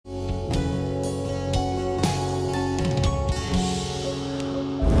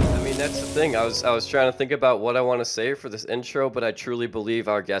that's the thing. I was trying to think about what I want to say for this intro, but I truly believe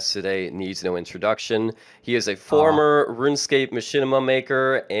our guest today needs no introduction. He is a Aw. former RuneScape machinima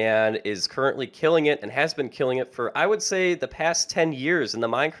maker and is currently killing it and has been killing it for, I would say, the past 10 years in the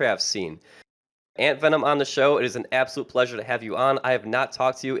Minecraft scene. AntVenom on the show. It is an absolute pleasure to have you on. I have not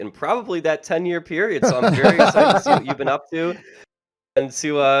talked to you in probably that 10-year period, so I'm very excited to see what you've been up to and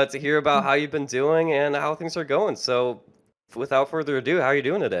to hear about how you've been doing and how things are going. So, without further ado, how are you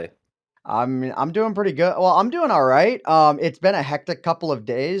doing today? I'm doing pretty good. Well, I'm doing all right. It's been a hectic couple of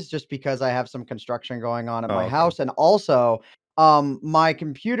days just because I have some construction going on at Oh, my okay. house, and also, my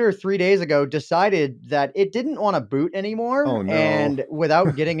computer 3 days ago decided that it didn't want to boot anymore, Oh, no. and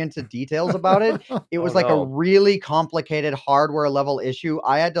without getting into details about it, it Oh was like a no. really complicated hardware level issue.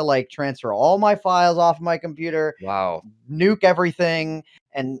 I had to like transfer all my files off my computer, Wow. nuke everything,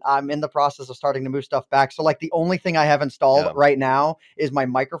 and I'm in the process of starting to move stuff back. So like the only thing I have installed Yeah. right now is my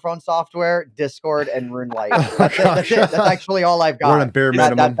microphone software, Discord, and RuneLite. Oh, That's it. That's gosh. it. That's actually all I've We're on got. bare Is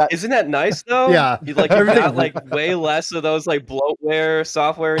minimum. isn't that nice though? Yeah. You've got Everything. like way less of those like bloatware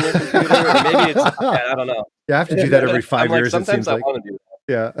software in your computer, or maybe it's I don't know. You have to do that every I'm 5 like years, it sometimes seems I like. want to do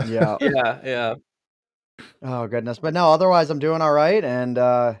Yeah. Yeah. that. Yeah, yeah. Oh goodness. But no, otherwise I'm doing all right. And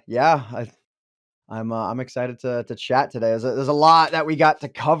yeah, I'm excited to chat today. There's a lot that we got to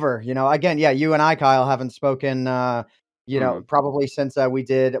cover. Again, yeah, you and I, Kyle, haven't spoken. Mhm. Probably since we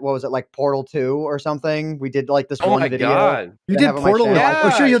did, what was it, like Portal 2 or something? We did like this Oh one my video god. You that I have did on my Portal with channel.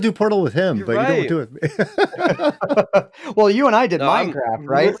 I'm sure Yeah. you'll do Portal with him, You're but you don't do right. it with me. Well, you and I did No, I'm Minecraft,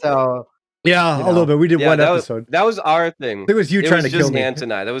 right? So, Yeah, you a little know, bit. We did yeah, one episode. that was our I thing. think it was you It trying was to kill just me. Ant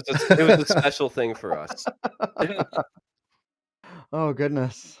and I. It was a special thing for us. oh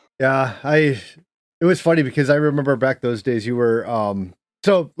goodness. Yeah, it was funny because I remember back those days you were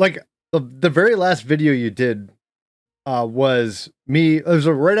so like the very last video you did was me. It was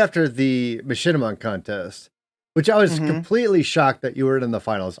right after the Machinima contest, which I was Mhm. completely shocked that you were in the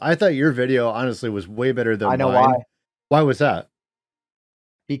finals. I thought your video honestly was way better than I know mine. why. Why was that?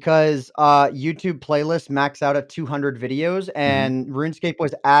 Because YouTube playlists max out at 200 videos, and RuneScape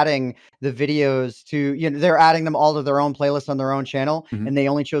was adding the videos to, they're adding them all to their own playlist on their own channel, Mhm. and they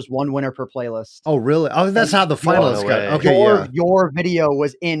only chose one winner per playlist. Oh, really? Oh, that's And how the your Oh, finalists no got. way. Okay, your your video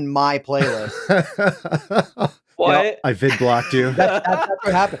was in my playlist. yeah. Yep. What? I vid blocked you. That's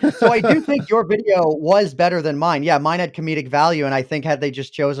what happened. So I do think your video was better than mine. Yeah, mine had comedic value, and I think had they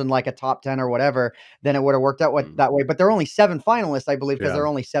just chosen like a top 10 or whatever, then it would have worked out that way. But there are only 7 finalists, I believe, because Yeah. there are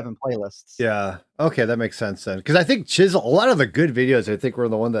only 7 playlists. Yeah. Okay, that makes sense then. Because I think Chisel, a lot of the good videos, I think, were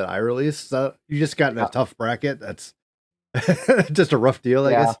the one that I released. So you just got in a Yeah. tough bracket. That's just a rough deal,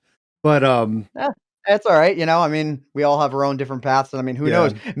 I Yeah. guess. But That's all right. I mean, we all have our own different paths. And I mean, who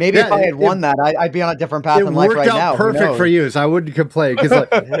knows? yeah, Maybe if I had won that, I'd be on a different path it in life worked right out now. Who perfect for knows? you, so I wouldn't complain. Because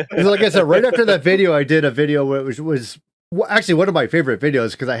like I said, right after that video, I did a video where it was actually one of my favorite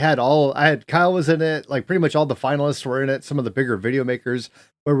videos because I had Kyle was in it, like pretty much all the finalists were in it, some of the bigger video makers,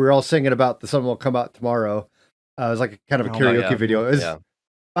 where we were all singing about the song will come out tomorrow. It was like kind of a Oh, karaoke yeah. video. It was, Yeah.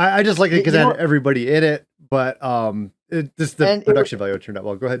 I just liked it because You it know had everybody in it, but just the And production value turned out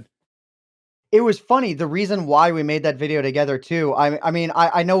well. Go ahead. it was funny. The reason why we made that video together too. I mean,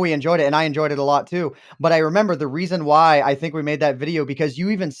 I know we enjoyed it, and I enjoyed it a lot too. But I remember the reason why I think we made that video because you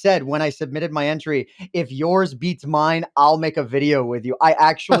even said when I submitted my entry, if yours beats mine, I'll make a video with you. I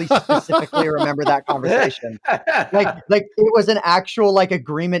actually specifically remember that conversation. Like it was an actual like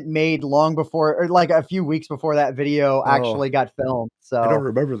agreement made long before, or like a few weeks before that video Oh, actually got filmed. I don't So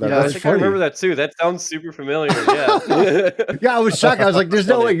remember that. you know, I That's think I remember funny. that too. That sounds super familiar. Yeah. Yeah, I was shocked. I was like, "There's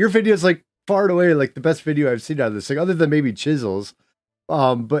That's no way funny. your video is like far and away like the best video I've seen out of this thing, other than maybe Chisels."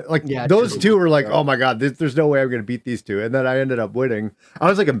 But like yeah, those just- two were like, yeah. "Oh my god, there's no way I'm gonna beat these two." And then I ended up winning. I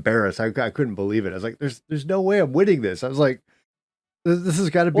was like embarrassed. I couldn't believe it. I was like, "There's no way I'm winning this." I was like, "This has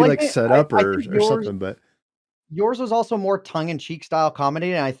got to be Well, I like think- set I- up I or think yours- something." But Yours was also more tongue-in-cheek style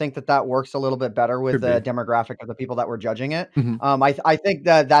comedy, and I think that works a little bit better with Could the be. demographic of the people that were judging it. Mhm. I think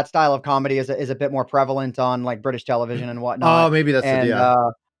that style of comedy is a bit more prevalent on like British television and whatnot. Oh, maybe that's it. And Yeah,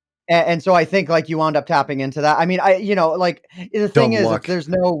 and so I think like you wound up tapping into that. I mean, like the thing Dumb is, luck. there's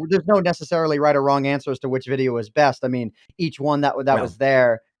no necessarily right or wrong answers to which video was best. I mean, each one that No. was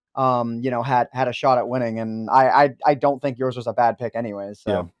there, had a shot at winning, and I don't think yours was a bad pick anyways.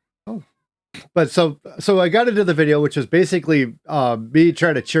 So. Yeah. Oh. But so I got into the video, which was basically me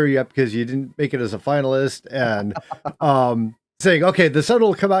trying to cheer you up because you didn't make it as a finalist, and saying, "Okay, the sun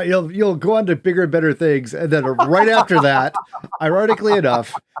will come out. You'll go on to bigger and better things." And then right after that, ironically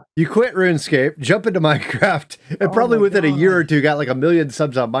enough, you quit RuneScape, jump into Minecraft, and probably my within a year or God. two got like 1 million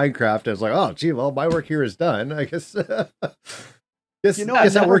subs on Minecraft. I was like, "Oh, gee, well, my work here is done, I guess." Guess, You know, I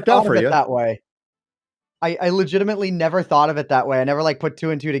guess that never worked out thought for of it you. that way. I legitimately never thought of it that way. I never, like, put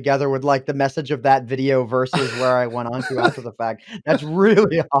 2 and 2 together with, like, the message of that video versus where I went on to after the fact. That's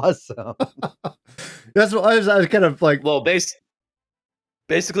really awesome. That's what I was kind of like, Well,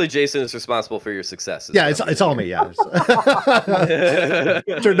 basically, Jason is responsible for your success. Is yeah, what I'm it's getting all me. here.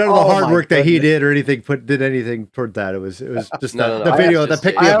 Yeah. Sure, none of the Oh hard my work that he goodness. did or anything did anything toward that. It was just No, no, that no. the I video, the Just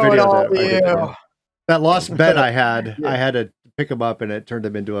pick me I up owe it video all that to I did for you. you. That lost bet I had, Yeah. I had to pick him up, and it turned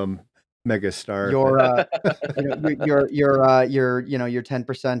him into a mega star. Your, you know, you know, your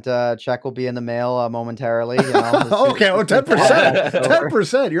 10% check will be in the mail momentarily, you know, as soon Okay, well, as the podcast is over.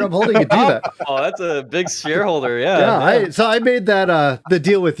 10%. I'm holding you to that. Oh, that's a big shareholder. Yeah, Yeah, yeah. so I made that the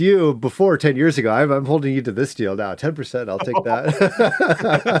deal with you before 10 years ago. I'm holding you to this deal now. 10%, I'll take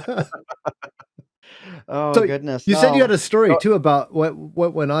that. Oh So goodness, you said you had no. a story So too about what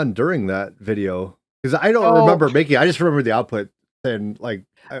went on during that video. Because I don't so remember making it. I just remember the output, and like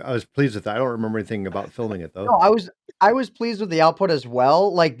I was pleased with that. I don't remember anything about filming it though. No, I was pleased with the output as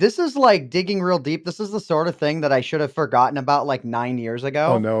well. Like, this is, like, digging real deep. This is the sort of thing that I should have forgotten about, like, 9 years Oh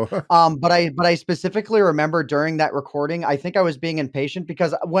ago. no. But I specifically remember during that recording, I think I was being impatient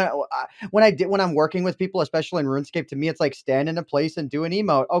because when I'm working with people, especially in RuneScape, to me, it's like stand in a place and do an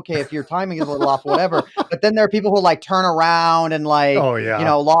emote. Okay, if your timing is a little off, whatever. But then there are people who, like, turn around and, like, Oh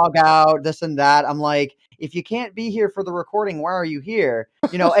yeah. log out, this and that. I'm like, if you can't be here for the recording, why are you here?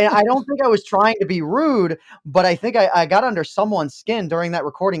 And I don't think I was trying to be rude, but I think I got under someone's skin during that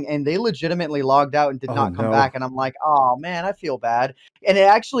recording, and they legitimately logged out and did Oh not come no. back. And I'm like, oh man, I feel bad. And it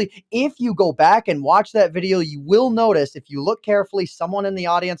actually, if you go back and watch that video, you will notice, if you look carefully, someone in the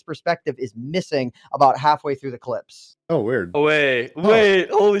audience perspective is missing about halfway through the clips. Oh weird. Oh, wait, Oh,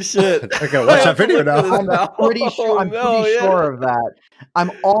 holy shit. I gotta I watch that have to video look for now. this now. Oh, I'm no, pretty yeah. sure of that. I'm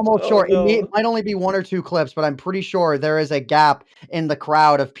almost Oh, sure. It no. might only be 1 or 2 clips, but I'm pretty sure there is a gap in the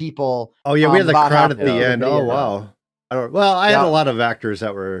crowd of people, Oh yeah, we had the about crowd at halfway the through the Yeah, end. Oh video. yeah. wow. Well, I had a Yeah. lot of actors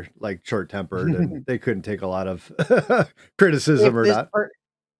that were like short tempered and they couldn't take a lot of criticism If or this not. per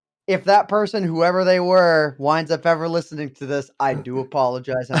if that person, whoever they were, winds up ever listening to this, I do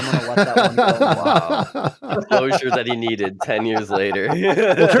apologize, and I'm gonna let that one go now. Wow. The closure that he needed 10 years later. Well,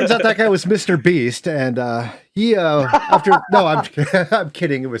 it turns out that guy was Mr. Beast, and he after no, I'm I'm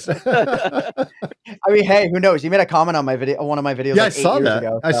kidding. It was I mean, hey, who knows? He made a comment on one of my videos yeah, I like 8 saw years that.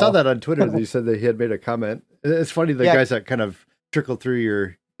 ago, I saw so that on Twitter. That he said that he had made a comment. It's funny the yeah, guys that kind of trickle through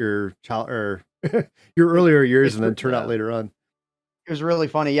your child or your earlier years it's and then turn out Yeah. later on. it was really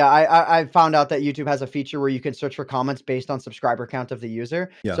funny. Yeah, I found out that YouTube has a feature where you can search for comments based on subscriber count of the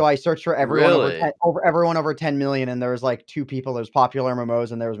user. Yeah. So I searched for Really? everyone over 10 million, and there was like 2 people. There's Popular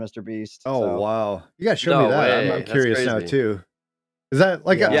MMOs, and there was Mr. Beast. Oh So wow, you gotta show me No that. I'm way. That's curious now crazy. too. Is that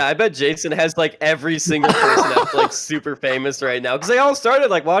like yeah, Yeah, I bet Jason has like every single person that's like super famous right now because they all started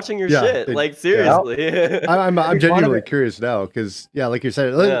like watching your yeah? shit. Like Yeah. yep. seriously. I'm Every one of genuinely it. curious now because yeah, like you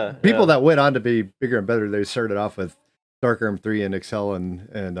said, Yeah, people yeah. that went on to be bigger and better, they started off with Dark 3 and Excel and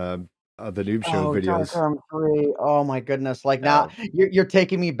the Noob Show Oh, Dark videos. 3. Oh my goodness. Like, now Yeah. you're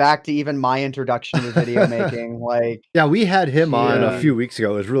taking me back to even my introduction with video making. Like, Yeah, we had him on a Yeah. few geez. weeks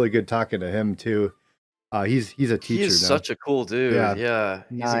ago. It was really good talking to him too. He's a He is teacher now. such a cool dude. Yeah. Yeah.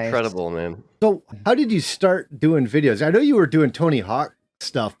 He's Nice. incredible, man. So how did you start doing videos? I know you were doing Tony Hawk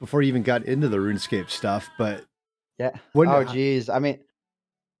stuff before you even got into the RuneScape stuff, but Yeah. when Oh, geez. I mean,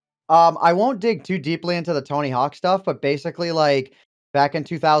 I won't dig too deeply into the Tony Hawk stuff, but basically, like, back in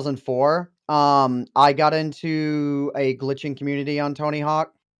 2004, I got into a glitching community on Tony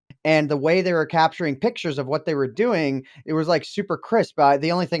Hawk, and the way they were capturing pictures of what they were doing, it was, like, super crisp.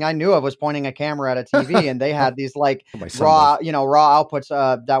 The only thing I knew of was pointing a camera at a TV, and they had these, like, my son raw does. raw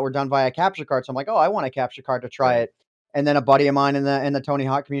outputs, that were done via capture card, so I'm like, "Oh, I want a capture card to try Right. it." And then a buddy of mine in the Tony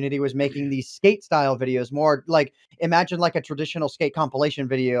Hawk community was making these skate style videos, more like, imagine like a traditional skate compilation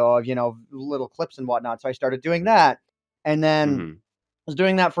video of, little clips and whatnot. So I started doing that. And then Hmm. was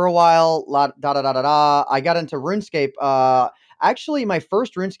doing that for a while. Da da da da da. I got into RuneScape. Actually, my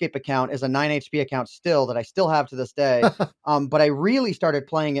first RuneScape account is a 9 HP account still that I still have to this day. But I really started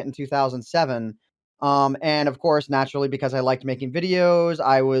playing it in 2007. And of course, naturally, because I liked making videos,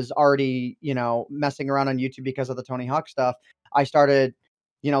 I was already, messing around on YouTube because of the Tony Hawk stuff. I started,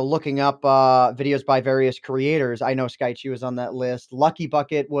 looking up videos by various creators. I know Skychi was on that list. Lucky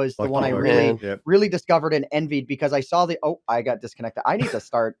Bucket was the one Lucky I Oh Bucket. really, man. Yep. really discovered and envied because I saw the. Oh, I got disconnected. I need to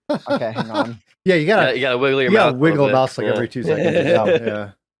start. Okay, hang on. Yeah, you Yeah, gotta you gotta wiggle your you gotta mouth a little wiggle a bit. mouse like every 2 seconds or Yep, so.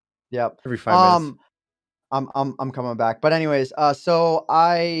 Yeah, yep. every 5 minutes. I'm coming back. But anyways, so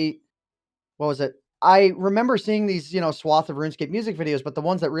I what was it? I remember seeing these, swath of RuneScape music videos, but the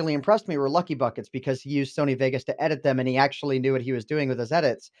ones that really impressed me were Lucky Buckets because he used Sony Vegas to edit them and he actually knew what he was doing with his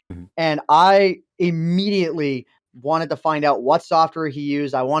edits. Mhm. And I immediately wanted to find out what software he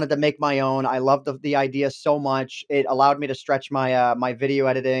used. I wanted to make my own. I loved the idea so much. It allowed me to stretch my video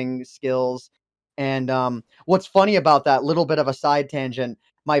editing skills. And what's funny about that, little bit of a side tangent,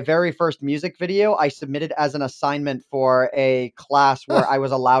 my very first music video I submitted as an assignment for a class where I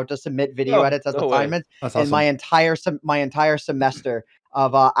was allowed to submit video Oh, edits as no way. assignments, That's and my awesome. entire semester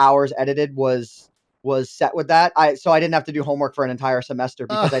of hours edited was set with that. So I didn't have to do homework for an entire semester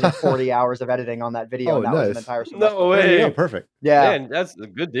because I did 40 hours of editing on that video, Oh, and that was an nice. entire semester. No There you go. way. Perfect. Yeah. Man, that's a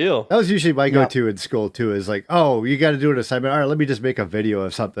good deal. That was usually my Yep. go-to in school too. Is like, oh, you got to do an assignment. All right, let me just make a video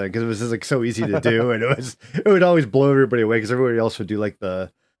of something because it was just like so easy to do, and it would always blow everybody away because everybody else would do like the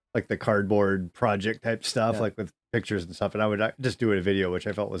cardboard project type stuff, Yeah. like with pictures and stuff, and I would just do a video, which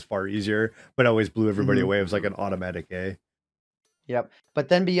I felt was far easier, but always blew everybody Mhm. away. It was like an automatic A. Yep. But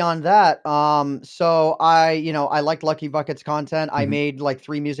then beyond that, so I liked Lucky Bucket's content. I Mhm. made like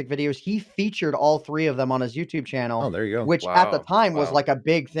 3 music videos. He featured all 3 of them on his YouTube Oh, channel, there you go. which at the Wow. time was Wow. like a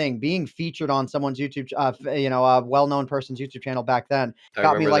big thing. Being featured on someone's a well-known person's YouTube channel back then I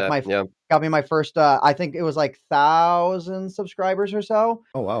got me remember like that. Yeah. my first I think it was like 1,000 subscribers or so.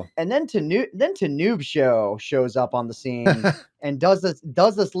 Oh, wow. And then to Noob Show shows up on the scene and does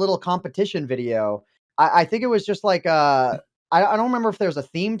this little competition video. I think it was just like I don't remember if there's a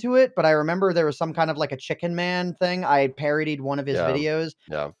theme to it, but I remember there was some kind of like a Chicken Man thing. I parodied one of his Yeah. videos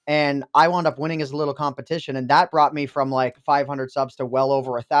Yeah. and I wound up winning his little competition, and that brought me from like 500 subs to well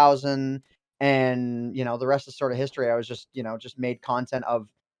over 1,000. And the rest is sort of history. I was just made content of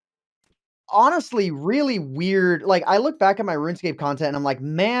honestly really weird. Like I look back at my RuneScape content and I'm like,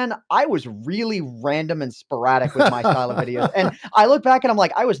 man, I was really random and sporadic with my style of videos. And I look back and I'm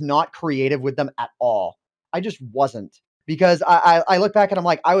like, I was not creative with them at all. I just wasn't. Because I look back and I'm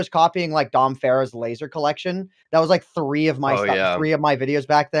like, I was copying like Dom Farah's laser collection. That was like three of my Oh, yeah. videos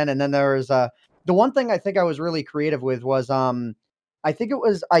back then. And then there was the one thing I think I was really creative with was I think it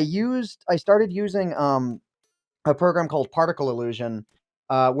was I started using a program called Particle Illusion,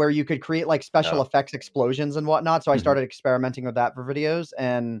 where you could create like special Yeah. effects, explosions, and whatnot. So I Mhm. started experimenting with that for videos,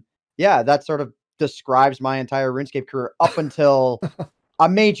 and yeah, that sort of describes my entire RuneScape career up until a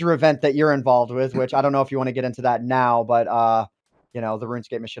major event that you're involved with, which I don't know if you want to get into that now, but the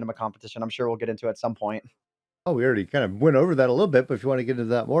RuneScape Machinima competition. I'm sure we'll get into at some point. Oh, we already kind of went over that a little bit, but if you want to get into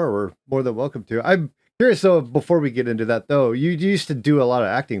that more, we're more than welcome to. I'm curious though, before we get into that though, you used to do a lot of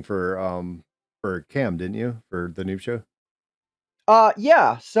acting for Cam, didn't you? For the Noob Show?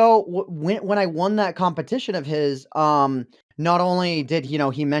 Yeah. So when I won that competition of his, not only did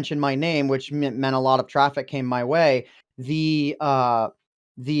he mention my name, which meant a lot of traffic came my way.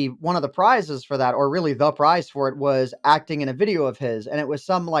 The one of the prizes for that, or really the prize for it, was acting in a video of his, and it was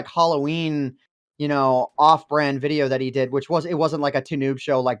some like Halloween, off-brand video that he did, it wasn't like a Noob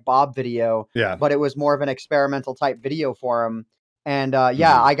Show like Bob video, Yeah. but it was more of an experimental type video for him. And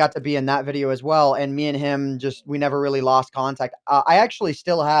yeah, Mhm. I got to be in that video as well. And me and him we never really lost contact. I actually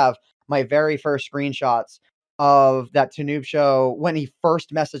still have my very first screenshots of that Noob Show when he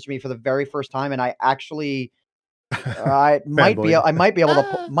first messaged me for the very first time, and I actually Fanboy. I might be able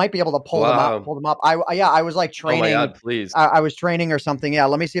to pull them out, Wow. pull them up. Yeah, I was like Oh my training. God, please. I was training or something. Yeah,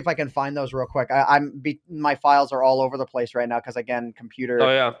 let me see if I can find those real quick. My files are all over the place right now because again, Oh,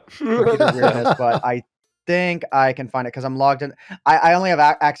 yeah. computer weirdness, but I think I can find it because I'm logged in. I only have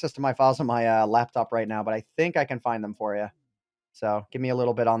access to my files on my laptop right now, but I think I can find them for you. So give me a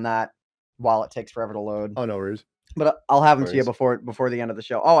little bit on that while it takes forever to load. Oh, no worries. But I'll have them to you Worries. before the end of the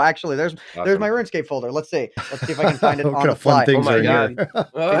show. Oh, actually, there's Awesome. my RuneScape folder. Let's see if I can find it What on kind the of fun fly. things Oh my are in God.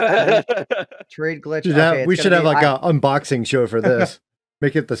 here? Trade glitch. Okay, We it's should gonna have be. like an unboxing show for this.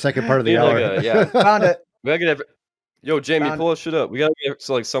 Make it the second part of the Need like hour. yeah. Found it. We gotta get Yo, Jamie, Found pull this shit up. We gotta get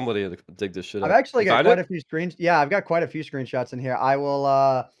like somebody to dig this shit I've up. actually You got find quite it? a few screens. Yeah, I've got quite a few screenshots in here. I will.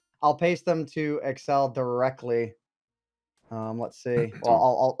 I'll paste them to Excel directly. Let's see.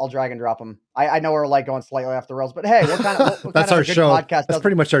 Well, I'll drag and drop them. I know we're like going slightly off the rails, but hey, what kind of That's a our good show. podcast That's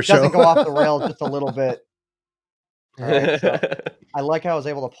pretty much our show. doesn't go off the rails just a little bit. All right, so I like how I was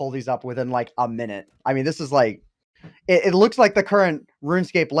able to pull these up within like a minute. I mean, this is like it looks like the current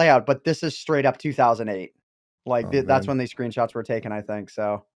RuneScape layout, but this is straight up 2008. Like Oh, that's man. when these screenshots were taken, I think.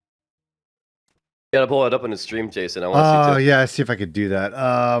 So You gotta pull it up on the stream, Jason. I want Oh to see too. yeah, see if I could do that.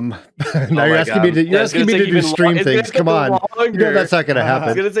 Now Oh you're my asking me God. to Yeah, it's gonna take do even stream it's gonna things. take Come on, you know that's longer. not gonna It's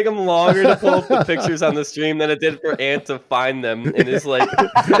happen. gonna take him longer to pull up the pictures on the stream than it did for Ant to find them in his like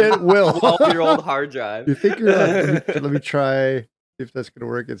It will. 12-year-old hard drive. You think you're? Let me try if that's gonna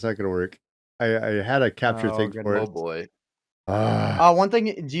work. It's not gonna work. I had a capture Oh, thing for Oh it. goodness. boy. Ah, One thing,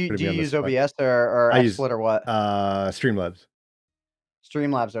 do putting me you on the use spot. OBS or I use XSplit or what? Streamlabs.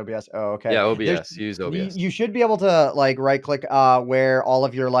 Streamlabs OBS. Oh, okay. Yeah, There's OBS. Use OBS. you should be able to like right click where all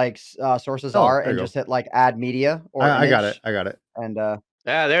of your like sources Oh, are there and you go. just hit like add media or I got it. image I got it. and Ah,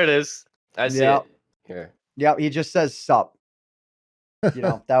 there it is. I see yeah. it here. Yeah, he just says sup. You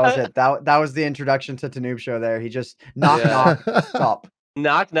know, that was it. That was the introduction to Noob Show there. He just knock Yeah. knock sup.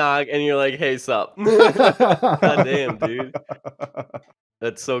 Knock knock, and you're like, "Hey, sup?" God damn, dude.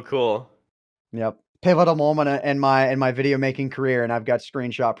 That's so cool. Yep. Pivotal moment in my video making career, and I've got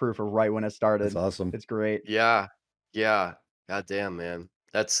screenshot proof of right when it That's started. awesome. It's great. Yeah. Yeah. God damn, man.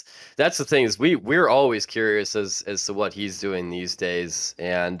 That's the thing is we're always curious as to what he's doing these days.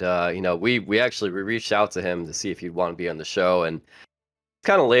 And we actually we reached out to him to see if he'd want to be on the show, and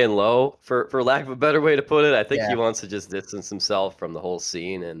kind of laying low for lack of a better way to put it. I think he Yeah. wants to just distance himself from the whole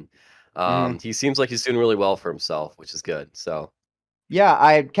scene, and Mhm. he seems like he's doing really well for himself, which is good. So Yeah,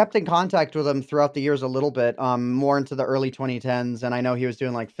 I kept in contact with him throughout the years a little bit, more into the early 2010s, and I know he was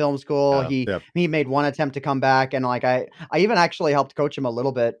doing like film school. yeah. He made one attempt to come back, and like I even actually helped coach him a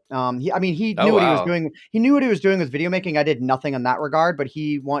little bit. I mean, he Oh knew what he was wow. doing. He knew what he was doing with video making. I did nothing in that regard, but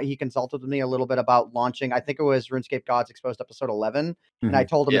he consulted with me a little bit about launching. I think it was RuneScape Gods Exposed episode 11, and I Mhm.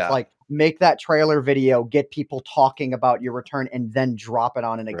 told him it's Yeah. like make that trailer video, get people talking about your return, and then drop it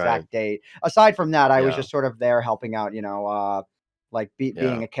on an Right. exact date. Aside from that, I was Yeah. just sort of there helping out. Like being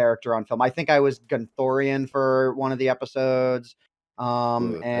Yeah. a character on film. I think I was Gunthorian for one of the episodes.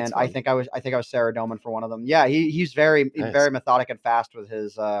 Ooh, that's And fun. I think I was Sarah Doman for one of them. Yeah, he's very Nice. methodic and fast with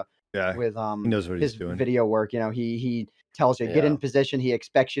Yeah. He knows what he's his doing. video work. He tells you get Yeah. in position, he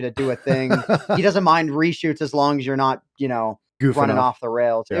expects you to do a thing. He doesn't mind reshoots as long as you're not, Goofing running off. off the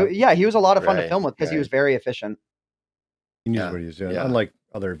rails. Yeah. Yeah, he was a lot of fun to Right. film with because he was Right. very efficient. He knows Yeah. what he's doing, Yeah. unlike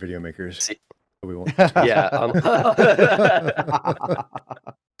other video makers. See, that we won't speak yeah.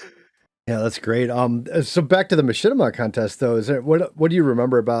 Yeah, that's great. So back to the Machinima contest, though. Is there what do you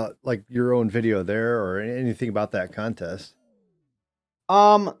remember about like your own video there, or anything about that contest?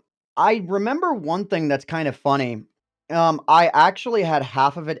 Um, I remember one thing that's kind of funny. I actually had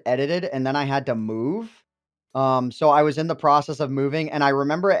half of it edited and then I had to move. So I was in the process of moving and I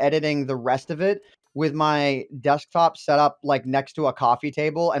remember editing the rest of it with my desktop set up like next to a coffee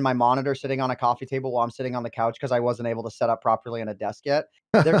table and my monitor sitting on a coffee table while I'm sitting on the couch because I wasn't able to set up properly in a desk yet.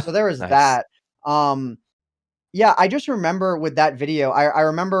 There was Nice. that. Um, yeah, I just remember with that video, I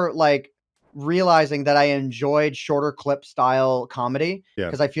remember, like, realizing that I enjoyed shorter clip style comedy Yeah,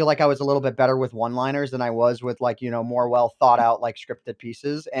 because I feel like I was a little bit better with one-liners than I was with, like, more well thought out, like, scripted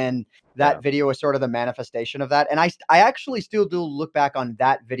pieces, and Yeah. that video was sort of the manifestation of that, and I actually still do look back on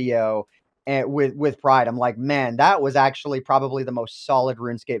that video, with pride. I'm like, "Man, that was actually probably the most solid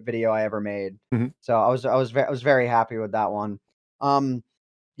RuneScape video I ever made." Mhm. So I was very happy with that one. Um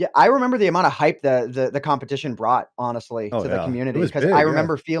yeah, I remember the amount of hype the competition brought, honestly, Oh to the yeah, it community was because I big. Yeah.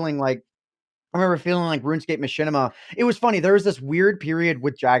 remember feeling like RuneScape Machinima. It was funny. There was this weird period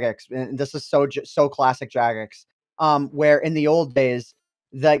with Jagex, and this is so classic Jagex, where in the old days,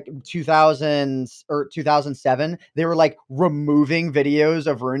 like 2000s or 2007, they were like removing videos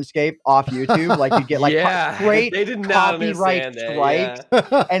of RuneScape off YouTube. Like you get like Yeah. straight They did not copyright understand that.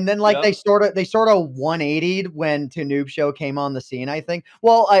 strikes. Yeah. And then like Yep. they sort of 180'd when Noob Show came on the scene, I think.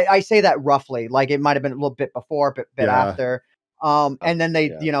 Well, I say that roughly. Like it might have been a little bit before, bit Yeah. after. Oh, And then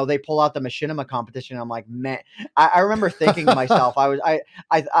they, yeah. they pull out the Machinima competition. I'm like, man, I remember thinking to myself, I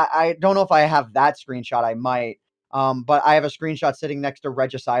don't know if I have that screenshot. I might, but I have a screenshot sitting next to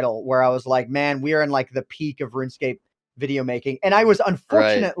Regicidal where I was like, man, we are in like the peak of RuneScape video making, and I was Right.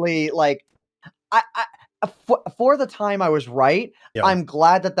 unfortunately like, for the time I was right. Yeah. I'm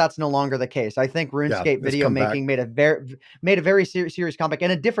glad that that's no longer the case. I think Yeah. RuneScape It's video come back. making made a very serious comeback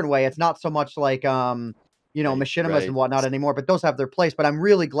in a different way. It's not so much like Right. machinimas and Right. whatnot anymore, but those have their place. But I'm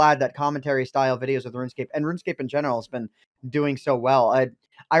really glad that commentary style videos of the RuneScape and RuneScape in general has been doing so well.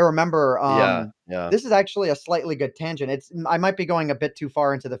 I remember Yeah. Yeah. this is actually a slightly good tangent. I might be going a bit too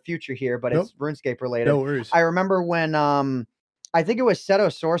far into the future here, but Nope. it's RuneScape related. No worries. I remember when I think it was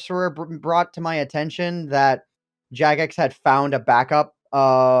Seto Sorcerer brought to my attention that Jagex had found a backup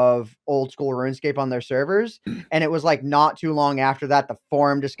of old school RuneScape on their servers, and it was like not too long after that the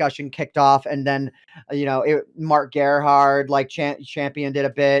forum discussion kicked off, and then Mark Gerhard like championed it a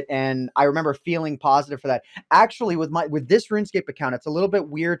bit, and I remember feeling positive for that. Actually, with this RuneScape account, it's a little bit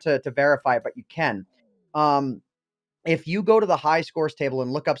weird to verify, but you can. Um, if you go to the high scores table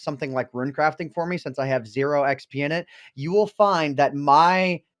and look up something like rune crafting for me, since I have 0 XP in it, you will find that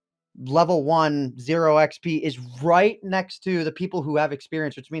my level 1 0 XP is right next to the people who have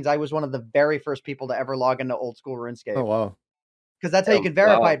experience, which means I was one of the very first people to ever log into old school RuneScape. Oh wow. Because that's how you Yeah, can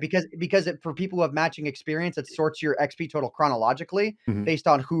verify wow. it. Because for people who have matching experience, it sorts your XP total chronologically Mhm. based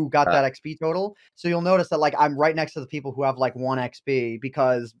on who got Uh, that XP total. So you'll notice that like I'm right next to the people who have like 1 XP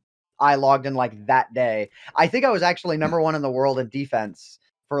because I logged in like that day. I think I was actually number 1 in the world in defense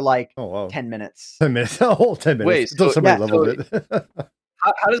for like Oh wow. 10 minutes. 10 minutes. A whole 10 minutes Wait, until so somebody Yeah. leveled so it.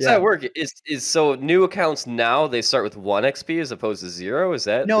 how does that Yeah. work? Is so new accounts now they start with 1 XP as opposed to 0? Is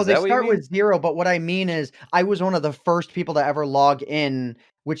that No, is they that what you start mean? with 0, but what I mean is I was one of the first people to ever log in,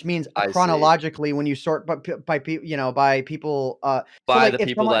 which means I see. chronologically when you sort by people, so By like the if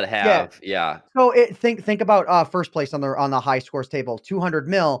people someone that yeah. have, yeah. So think about first place on the high scores table, 200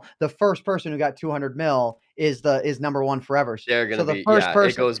 mil. The first person who got 200 mil is number 1 forever. They're So gonna the be first yeah, it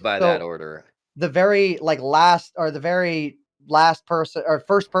person, goes by that so order. the very like last or the very last person or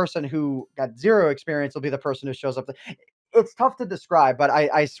first person who got 0 experience will be the person who shows up. It's tough to describe, but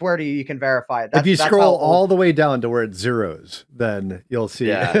I swear to you, you can verify it. If you That's how scroll old. all the way down to where it's zeros, then you'll see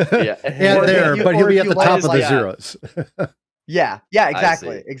Yeah, yeah. and Or there, but he'll or be if at you the like top his of the like Yeah, zeros. yeah, I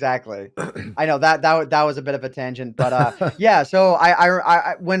see. exactly. I know that was a bit of a tangent, but yeah. So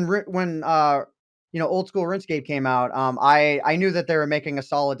when old school RuneScape came out, I knew that they were making a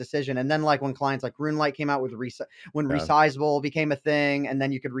solid decision, and then like when clients like RuneLite came out with when Yeah, resizable became a thing, and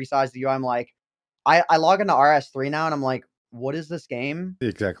then you could resize the UI. I'm like, I log into RS3 now, and I'm like, what is this game?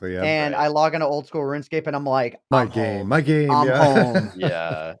 exactly. Yeah. And Right. I log into old school RuneScape, and I'm like, My I'm game, home. my game. I'm Yeah. home.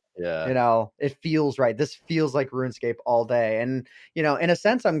 Yeah, yeah. It feels right. This feels like RuneScape all day. And, in a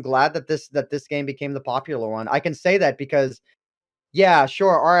sense, I'm glad that this game became the popular one. I can say that because, yeah,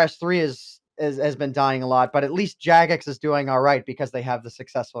 sure, RS3 has been dying a lot, but at least Jagex is doing all right because they have the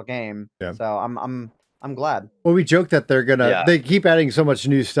successful game. Yeah. So I'm glad. Well, we joke that Yeah. they keep adding so much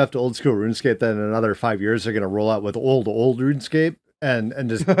new stuff to old school RuneScape that in another 5 years they're gonna roll out with old RuneScape and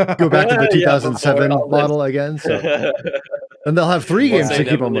just go back to the Yeah, before 2007 all this. model again. So and they'll have 3 Once games Yeah. they to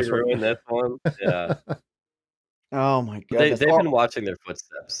keep definitely almost working. ruin this one. Yeah. Oh my But they goodness. they've been watching their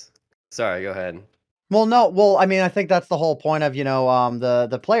footsteps. Sorry, go ahead. Well, no, well, I mean, I think that's the whole point of,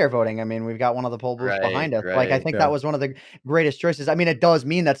 the player voting. I mean, we've got one of the poll booths Right, behind us. Like, I right. think that Yeah. was one of the greatest choices. I mean, it does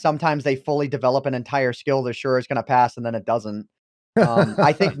mean that sometimes they fully develop an entire skill they're sure is going to pass, and then it doesn't.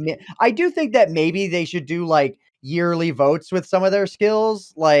 I do think that maybe they should do like yearly votes with some of their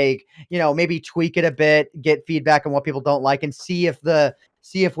skills, like maybe tweak it a bit, get feedback on what people don't like, and see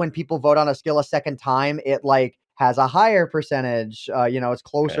if when people vote on a skill a second time, it like has a higher percentage. It's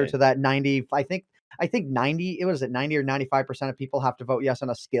closer Right. to that 90. I think 90. It was at 90 or 95% of people have to vote yes on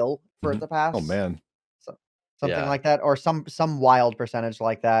a skill for it Mhm. to Oh pass. man. So, something Yeah. like that, or some wild percentage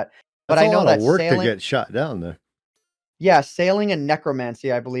like that. But That's a I know lot of that work to sailing, get shot down there. yeah, sailing and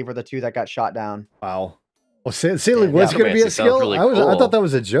necromancy, I believe, were the two that got shot down. Wow. Well, Yeah, sailing was going to be necromancy a sounds skill. really I thought cool. that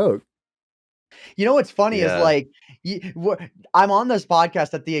was a joke. What's funny is Yeah. like I'm on this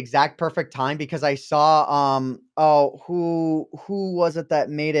podcast at the exact perfect time because I saw who was it that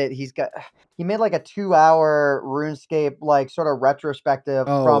made it? He made like a 2-hour RuneScape like sort of retrospective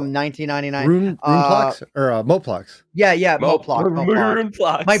Oh, from 1999. Runeplex or Moplex. Yeah, Moplox. Maroon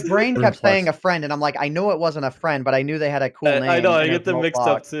My blocks. brain kept saying Runeplex. a friend, and I'm like, I know it wasn't a friend, but I knew they had a cool I know, name, I and it get was them mixed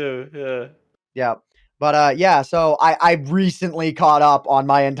up Moplox. too. Yeah. Yeah. But yeah, so I recently caught up on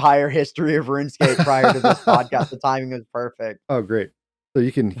my entire history of RuneScape prior to this podcast. The timing was perfect. Oh, great. So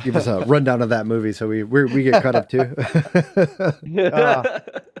you can give us a rundown of that movie so we get caught up too. uh,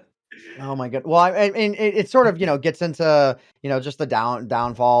 oh my god. Well, I mean, it sort of gets into just the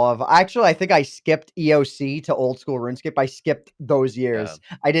downfall of. Actually, I think I skipped EOC to old school RuneScape. I skipped those Yeah. years.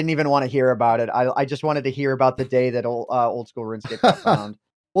 I didn't even want to hear about it. I just wanted to hear about the day that old school RuneScape got found.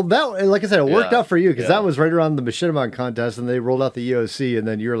 Well, that like I said, it worked Yeah. out for you because Yeah. that was right around the Machinimon contest, and they rolled out the EOC, and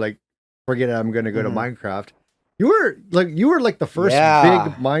then you were like, "Forget it, I'm going to go to Mhm. Minecraft." You were like the first big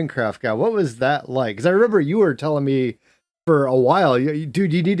Yeah. Minecraft guy. What was that like? Because I remember you were telling me for a while,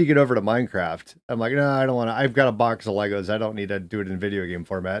 dude, you need to get over to Minecraft. I'm like, no, I don't want to. I've got a box of Legos. I don't need to do it in video game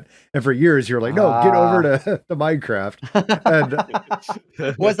format. And for years, you were like, no, get over to Minecraft.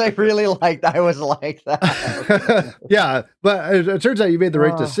 And Was I really like that? I was like that. yeah, but it turns out you made the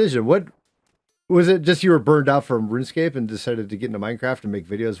right Oh. decision. What was it? Just you were burned out from RuneScape and decided to get into Minecraft and make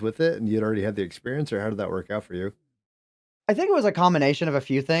videos with it, and you'd already had the experience, or how did that work out for you? I think it was a combination of a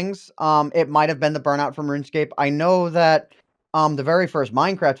few things. It might have been the burnout from RuneScape. I know that the very first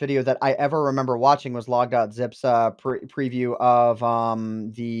Minecraft video that I ever remember watching was Log.zip's preview of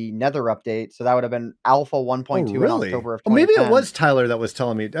the Nether update. So that would have been Alpha Oh, 1.2 in really? October of Oh, maybe it 2010. was Tyler that was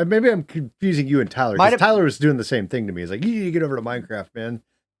telling me. Maybe I'm confusing you and Tyler Might because have Tyler was doing the same thing to me. He's like, you need to get over to Minecraft, man.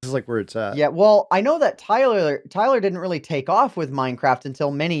 is like where it's at. Yeah, well, I know that Tyler didn't really take off with Minecraft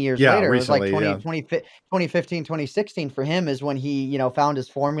until many years Yeah, later. It was like recently, yeah. 2015, 2016 for him is when he, found his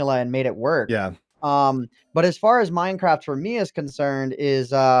formula and made it work. Yeah. But as far as Minecraft for me is concerned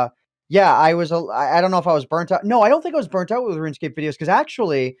is, yeah, I don't know if I was burnt out. No, I don't think I was burnt out with RuneScape videos because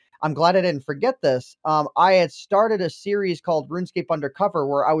actually, I'm glad I didn't forget this. I had started a series called RuneScape Undercover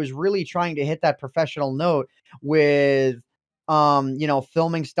where I was really trying to hit that professional note with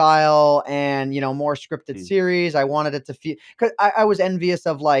filming style and more scripted Mm. series. I wanted it to feel because I was envious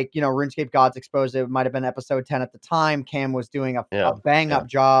of like RuneScape Gods Exposed. It might have been episode 10 at the time. Cam was doing a Yeah. bang up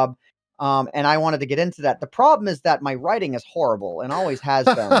job. And I wanted to get into that. The problem is that my writing is horrible and always has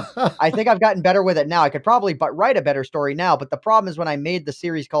been. I think I've gotten better with it now. I could probably write a better story now. But the problem is when I made the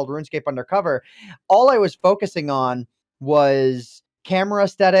series called RuneScape Undercover, all I was focusing on was camera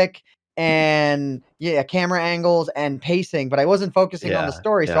aesthetic and camera angles and pacing, but I wasn't focusing on the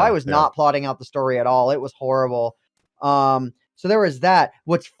story. So I was not plotting out the story at all. It was horrible. So there was that.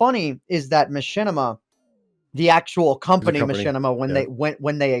 What's funny is that Machinima, the actual company Machinima,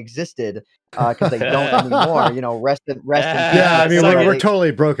 when they existed, because they don't anymore. Rest in peace. Yeah, I mean we're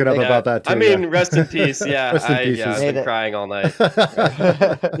totally broken up about that too. I mean, rest in peace. Yeah, Rest in pieces. I've been crying all night.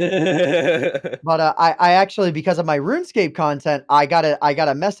 But I actually, because of my RuneScape content, I got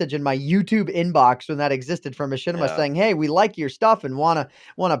a message in my YouTube inbox when that existed from Machinima saying, "Hey, we like your stuff and wanna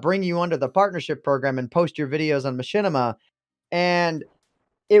bring you under the partnership program and post your videos on Machinima." And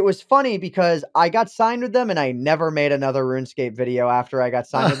it was funny because I got signed with them and I never made another RuneScape video after I got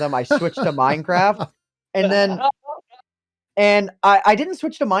signed with them. I switched to Minecraft and I didn't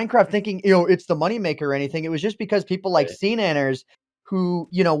switch to Minecraft thinking, it's the moneymaker or anything. It was just because people like Scene-Anners who,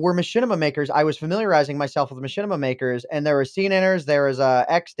 were Machinima makers. I was familiarizing myself with Machinima makers, and there were Scene-Anners, there was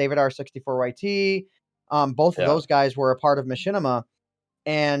X, David R64YT. Both of those guys were a part of Machinima.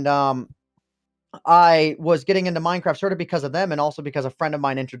 And I was getting into Minecraft sort of because of them and also because a friend of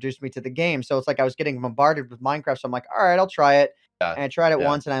mine introduced me to the game. So it's like I was getting bombarded with Minecraft. So I'm like, all right, I'll try it. And I tried it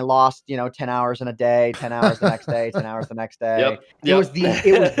once and I lost, 10 hours in a day, 10 hours the next day, 10 hours the next day. It was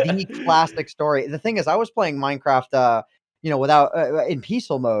the classic story. The thing is, I was playing Minecraft, without in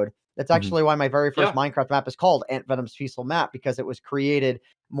peaceful mode. That's actually why my very first Minecraft map is called AntVenom's Peaceful Map, because it was created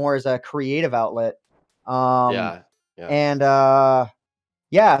more as a creative outlet. And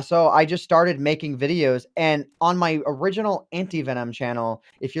so I just started making videos, and on my original AntVenom channel,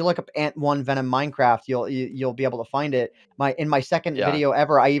 if you look up Ant1Venom Minecraft, you'll be able to find it. In my second video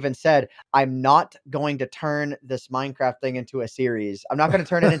ever, I even said, I'm not going to turn this Minecraft thing into a series. I'm not going to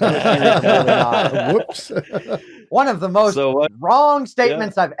turn it into a series. I'm really not. Whoops. One of the most wrong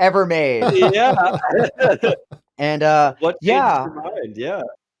statements I've ever made. And what changed your mind?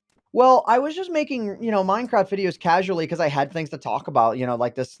 Well, I was just making, Minecraft videos casually because I had things to talk about,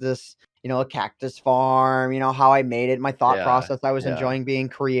 like this, a cactus farm, how I made it, my thought process. I was enjoying being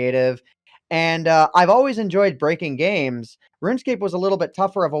creative. And I've always enjoyed breaking games. RuneScape was a little bit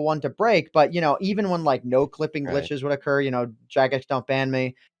tougher of a one to break, but, even when like no clipping glitches would occur, Jagex don't ban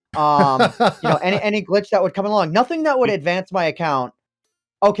me. Any glitch that would come along, nothing that would advance my account.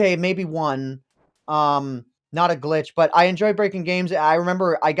 Okay, maybe one. Not a glitch, but I enjoy breaking games. I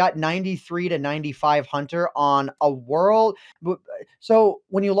remember I got 93 to 95 Hunter on a world. So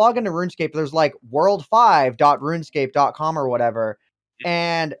when you log into RuneScape, there's like world5.runescape.com or whatever.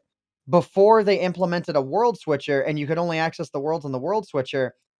 And before they implemented a world switcher and you could only access the worlds on the world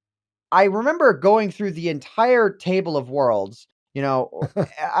switcher, I remember going through the entire table of worlds.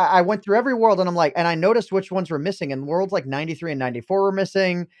 I went through every world and I'm like, and I noticed which ones were missing, and worlds like 93 and 94 were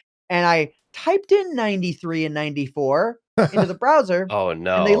missing. And I typed in 93 and 94 into the browser. Oh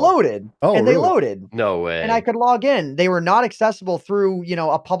no. And they loaded. They loaded. No way. And I could log in. They were not accessible through,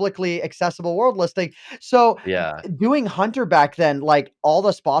 a publicly accessible world listing. So doing Hunter back then, like all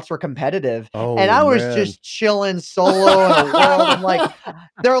the spots were competitive. And I was just chilling solo in a world. I'm like,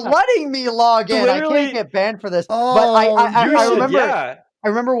 they're letting me log in. Literally, I can't get banned for this. But I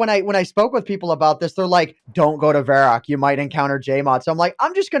remember when I spoke with people about this, they're like, don't go to Varrock. You might encounter Jmod. So I'm like,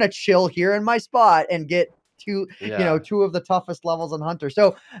 I'm just going to chill here in my spot and get two of the toughest levels in Hunter.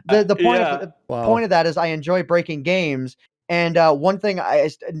 So the point of that is I enjoy breaking games. And one thing,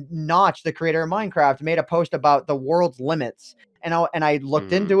 Notch, the creator of Minecraft, made a post about the world's limits. And I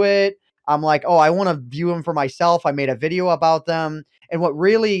looked into it. I'm like, I want to view them for myself. I made a video about them. And what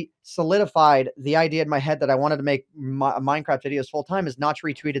really solidified the idea in my head that I wanted to make Minecraft videos full time is Notch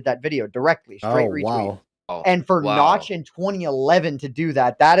retweeted that video directly, straight retweet. Wow. And for Notch in 2011 to do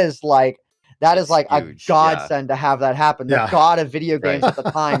that, that is like a godsend to have that happen. The god of video games at the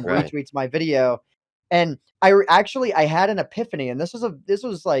time retweets my video. And actually I had an epiphany, and this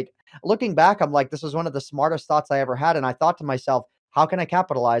was like, looking back, I'm like, this was one of the smartest thoughts I ever had. And I thought to myself, how can I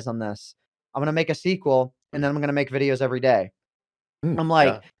capitalize on this? I'm going to make a sequel, and then I'm going to make videos every day. Hmm. I'm Yeah,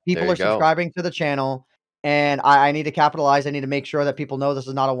 like, there people you are go. subscribing to the channel, and I need to capitalize. I need to make sure that people know this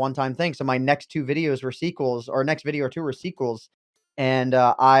is not a one-time thing. So my next 2 videos were sequels, or next video or 2 were sequels. And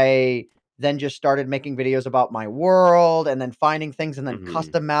I then just started making videos about my world, and then finding things, and then Mhm.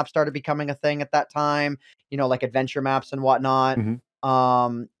 custom maps started becoming a thing at that time, like adventure maps and whatnot. Mhm.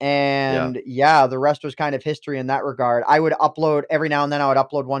 Yeah. And yeah, the rest was kind of history in that regard. I would upload every now and then. I would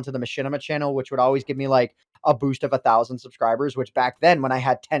upload one to the Machinima channel, which would always give me like a boost of 1,000 subscribers, which back then when I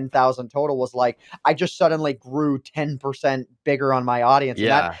had 10,000 total was like, I just suddenly grew 10% bigger on my audience. And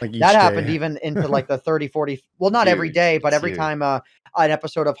that Yeah. Like that each happened day. even into like the 30, 40, well, not every Huge. day, but It's every huge. time an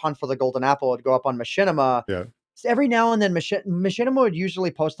episode of Hunt for the Golden Apple would go up on Machinima. Yeah. Every now and then Machinima would usually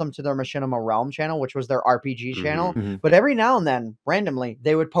post them to their Machinima Realm channel, which was their RPG channel. Mhm. Mhm. But every now and then, randomly,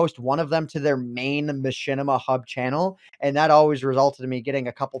 they would post one of them to their main Machinima hub channel. And that always resulted in me getting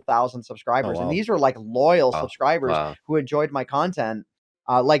a couple thousand Oh subscribers. And wow. these were like loyal Wow. subscribers Wow. who enjoyed my content.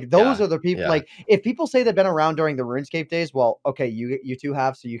 Like those Yeah. are the people. Yeah. Like, if people say they've been around during the RuneScape days, well, okay, you two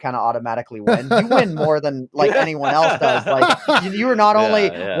have, so you kind of automatically win. You win more than like anyone else does. Like, you were not only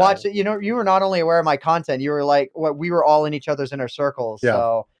Yeah, yeah. watching, you were not only aware of my content, you were like, what, we were all in each other's inner circles. Yeah.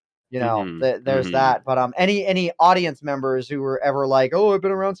 So, Mhm. there's Mhm. that. But any audience members who were ever like, oh, I've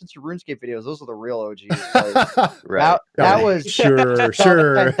been around since your RuneScape videos, those are the real OGs. Because Right. that Oh, Right. was sure, sub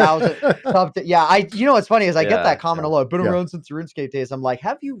sure. 10,000 sub. Yeah, what's funny is I get Yeah, that comment yeah. a lot. Been Yeah. around since the RuneScape days. I'm like,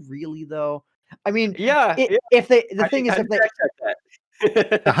 have you really though? I mean, Yeah, yeah. if they, the How do you thing is, how do if you they, fact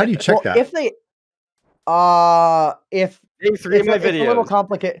check that? How do you check well, that? if they, if Name 3 of my it's a little videos.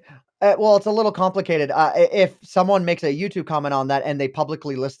 complicated. Well, it's a little complicated. If someone makes a YouTube comment on that and they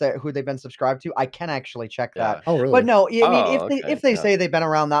publicly list who they've been subscribed to, I can actually check that. Yeah. Oh, But really? no, I mean, Oh, okay. if they Yeah. say they've been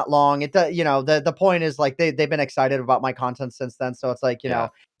around that long, it does. The point is like they've been excited about my content since then. So it's like, Yeah.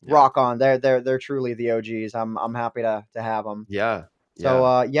 Yeah. rock on. They're truly the OGs. I'm happy to have them. Yeah.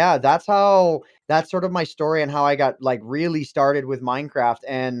 So, Yeah. yeah, that's sort of my story and how I got like really started with Minecraft.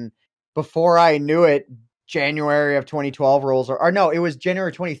 And before I knew it, January of 2012 rolls, or no, it was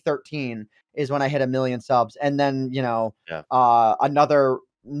January 2013 is when I hit 1 million subs. And then, Yeah. another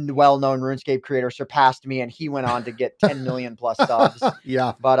well-known RuneScape creator surpassed me, and he went on to get 10 million plus subs.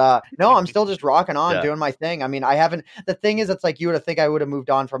 Yeah. But no, I'm still just rocking on, Yeah. doing my thing. I mean, I haven't. The thing is, it's like you would have think I would have moved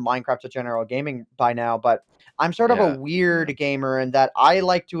on from Minecraft to general gaming by now, but I'm sort of a Yeah. weird gamer in that I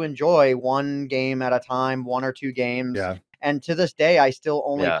like to enjoy one game at a time, 1 or 2 games. Yeah. And to this day, I still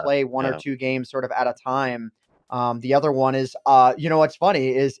only Yeah. play 1 or Yeah. 2 games sort of at a time. The other one is, what's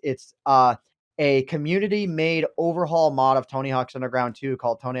funny is it's a community made overhaul mod of Tony Hawk's Underground 2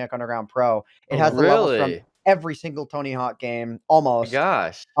 called Tony Hawk Underground Pro. It Oh, has the wow. levels from Really? every single Tony Hawk game, My almost.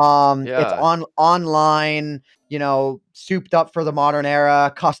 gosh. It's Yeah. online, souped up for the modern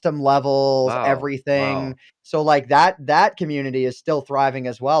era, custom levels, Wow. everything. Wow. So like that community is still thriving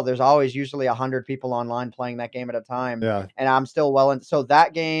as well. There's always usually 100 people online playing that game at a time, Yeah. and I'm still well in. So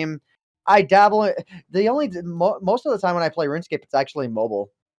that game, I dabble in. Most of the time when I play RuneScape, it's actually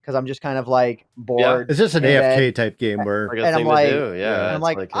mobile because I'm just kind of like Yeah. bored It's just an in bed, AFK type game where Like a and I'm thing to like, do. yeah. Yeah. It's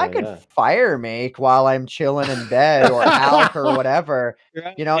like I could yeah. fire make while I'm chilling in bed or Alk or whatever.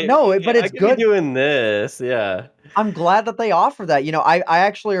 Right. No, but I it's could be good. doing this. Yeah. I'm glad that they offer that. I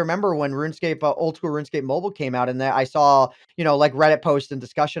actually remember when RuneScape, old school RuneScape Mobile came out, and there I saw, like Reddit posts and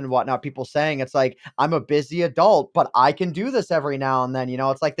discussion and whatnot, people saying it's like, I'm a busy adult, but I can do this every now and then.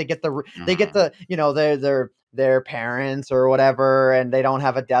 It's like they get Mhm. the, their parents or whatever, and they don't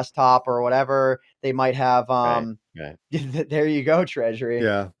have a desktop or whatever. They might have, Right. Right. there you go, Treasury.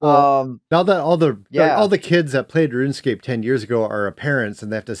 yeah. Well, now that all Yeah. the kids that played RuneScape 10 years ago are parents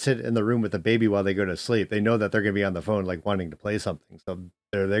and they have to sit in the room with the baby while they go to sleep, they know that they're going to be on the phone like wanting to play something. So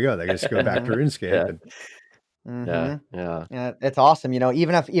there they go. They just go back to Mhm. RuneScape Yeah. and Yeah. Mhm. Yeah. Yeah, it's awesome.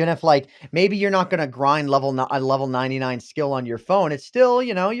 Even if like maybe you're not gonna grind level 99 skill on your phone, it's still,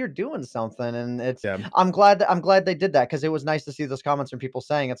 you're doing something. And yeah. I'm glad they did that, because it was nice to see those comments from people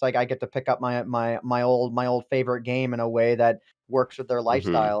saying it's like I get to pick up my old favorite game in a way that works with their Mhm.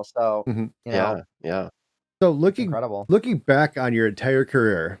 lifestyle. So, Mhm. Yeah. Yeah. So it's incredible. looking back on your entire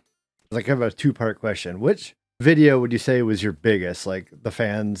career, like I have a two-part question. Which video would you say was your biggest, like the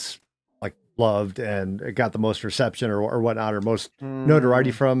fans like loved and it got the most reception or whatnot, or most notoriety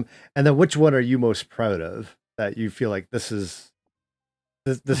Mm. from? And then which one are you most proud of that you feel like this is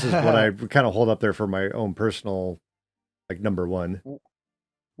what I kind of hold up there for my own personal like number one?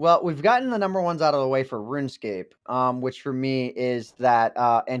 Well, we've gotten the number ones out of the way for RuneScape, which for me is that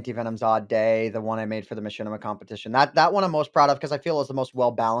AntVenom's Odd Day, the one I made for the Machinima competition. That one I'm most proud of because I feel is the most well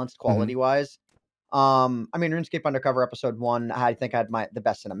balanced quality wise. I mean, RuneScape Undercover episode 1, I think I had the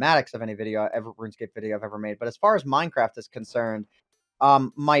best cinematics of any RuneScape video I've ever made. But as far as Minecraft is concerned,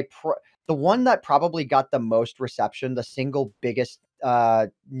 the one that probably got the most reception, the single biggest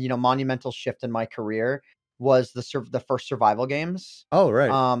monumental shift in my career was the first survival games. Oh, right.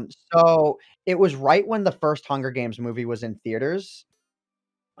 So it was right when the first Hunger Games movie was in theaters.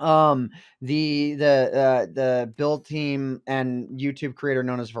 The build team and YouTube creator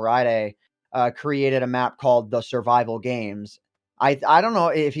known as Variety created a map called the Survival Games. I don't know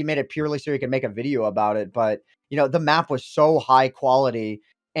if he made it purely so he could make a video about it, but the map was so high quality,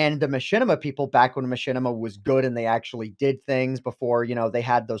 and the Machinima people, back when Machinima was good and they actually did things before they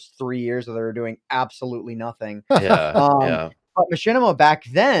had those 3 years where they were doing absolutely nothing. Yeah, Um, yeah. but Machinima back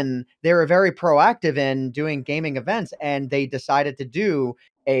then, they were very proactive in doing gaming events, and they decided to do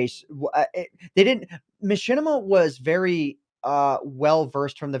they didn't. Machinima was very well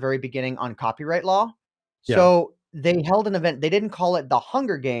versed from the very beginning on copyright law, Yeah. so they held an event. They didn't call it the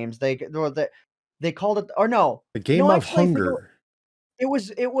Hunger Games. They called it, or no, The Game no, of actually, I think Hunger. it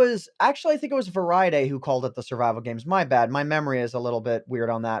was actually, I think it was Variety who called it the Survival Games. My bad. My memory is a little bit weird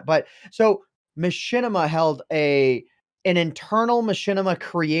on that. But so Machinima held an internal Machinima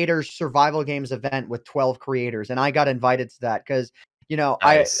creators survival games event with 12 creators, and I got invited to that because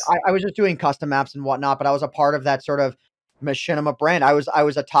Nice. I was just doing custom maps and whatnot, but I was a part of that sort of Machinima brand. I was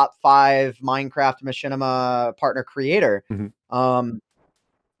a top 5 Minecraft Machinima partner creator.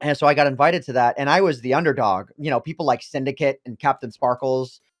 And so I got invited to that, and I was the underdog. People like Syndicate and Captain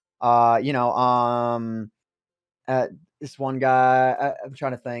Sparkles, uh, you know, um, this one guy, I'm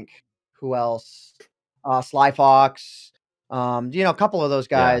trying to think who else, Sly Fox, a couple of those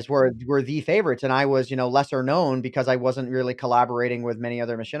Yeah. guys were the favorites, and I was, lesser known because I wasn't really collaborating with many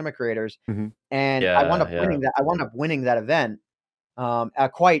other Machinima creators, and I wound Yeah, up yeah. winning that event,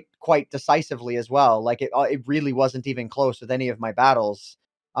 quite decisively as well. Like it really wasn't even close with any of my battles,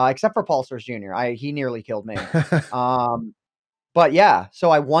 except for Pulsars Jr. He nearly killed me. Um, but yeah, so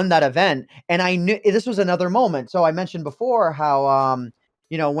I won that event, and I knew this was another moment. So I mentioned before how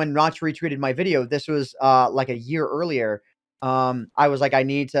when Notch retweeted my video, this was like a year earlier. I was like, I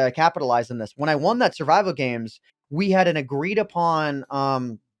need to capitalize on this. When I won that survival games, we had an agreed upon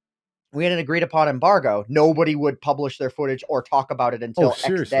embargo. Nobody would publish their footage or talk about it Oh, until X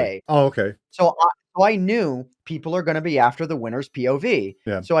seriously? day. Oh, okay. So I knew people are going to be after the winner's POV.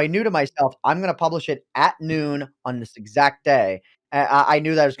 Yeah. So I knew to myself, I'm going to publish it at noon on this exact day. I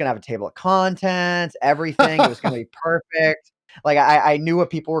knew that I was going to have a table of contents, everything. It was going to be perfect. Like I knew what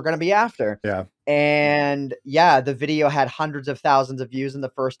people were going to be after. Yeah. And yeah, the video had hundreds of thousands of views in the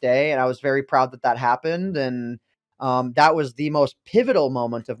first day, and I was very proud that happened. And that was the most pivotal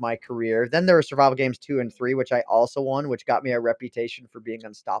moment of my career. Then there were Survival Games 2 and 3, which I also won, which got me a reputation for being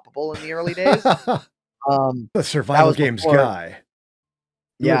unstoppable in the early days. The survival games before, guy.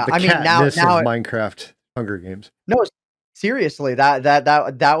 yeah. The I mean, now Katniss of Minecraft Hunger Games. no, seriously,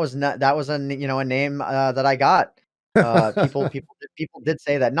 that was not that was a name that I got. People did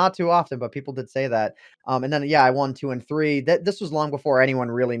say that, not too often, but people did say that. And then yeah, I won 2 and 3. This was long before anyone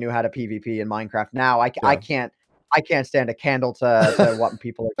really knew how to PvP in Minecraft. Now I can't stand a candle to what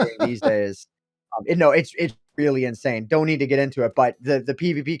people are doing these days. It's really insane. Don't need to get into it, but the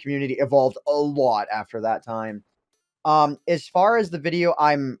PvP community evolved a lot after that time. As far as the video,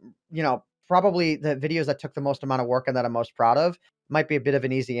 I'm probably the videos that took the most amount of work and that I'm most proud of might be a bit of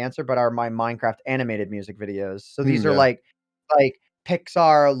an easy answer, but are my Minecraft animated music videos. So these are Yeah. like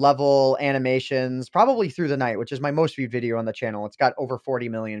Pixar level animations, probably Through the Night, which is my most viewed video on the channel. It's got over 40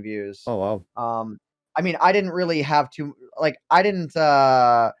 million views. Oh, wow. I mean, I didn't really have to I didn't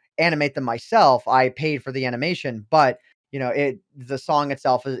animate them myself. I paid for the animation, but the song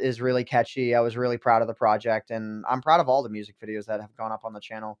itself is really catchy. I was really proud of the project, and I'm proud of all the music videos that have gone up on the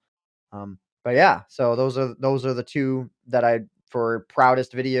channel. But yeah, so those are the two that I for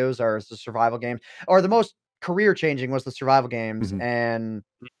proudest videos are the survival games, or the most career changing was the survival games, and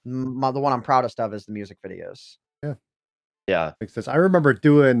the one I'm proudest of is the music videos. Yeah. Yeah. Makes sense. I remember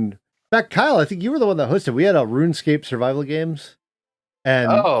doing back, Kyle, I think you were the one that hosted. We had a RuneScape survival games.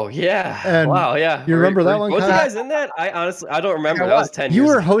 And oh yeah, and wow, yeah. You remember that one? Was you Kyle? guys in that? I honestly, I don't remember. I That was 10 You years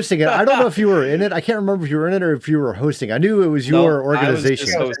were ago. hosting it. I don't know if you were in it. I can't remember if you were in it or if you were hosting. I knew it was your organization.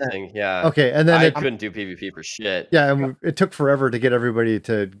 I was just hosting, yeah. Okay, and then I couldn't do PvP for shit. Yeah, and it took forever to get everybody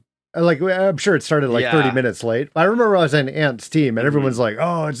to Like, I'm sure it started like 30 Yeah. minutes late. I remember I was in Ant's team and everyone's like,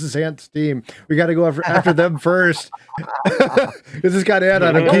 "Oh, it's this Ant's team. We got to go after them first." Because this got Ant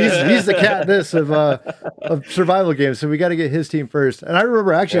on him. He's the Katniss of survival games, so we got to get his team first. And I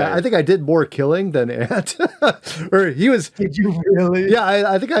remember actually, I think I did more killing than Ant, or he was. Did you really? Yeah,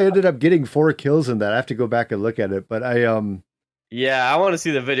 I think I ended up getting 4 kills in that. I have to go back and look at it, but Yeah, I want to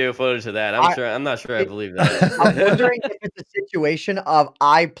see the video footage of that. I'm not sure I believe that. I'm wondering if it's a situation of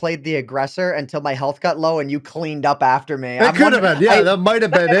I played the aggressor until my health got low and you cleaned up after me. It could have been. Yeah, that might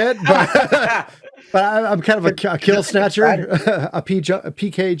have been it. But I'm kind of a kill snatcher, a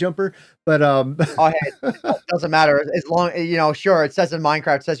PK jumper. But oh, hey, it doesn't matter as long sure it says in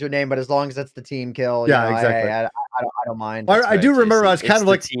Minecraft it says your name, but as long as it's the team kill, yeah, exactly. I don't mind. I do remember I was kind of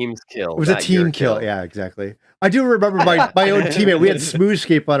like team's kill. It was a team kill. Yeah, exactly. I do remember my own teammate. We had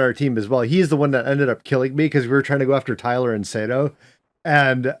Smoothscape on our team as well. He's the one that ended up killing me because we were trying to go after Tyler and Sato,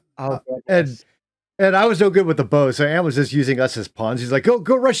 and I was no good with the bow, so Ant was just using us as pawns. He's like, "Go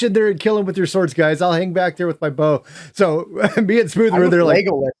rush in there and kill him with your swords, guys. I'll hang back there with my bow." So me and Smooth were there like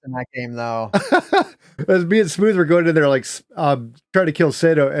Legolas in that game though. As me and Smooth were going in there like trying to kill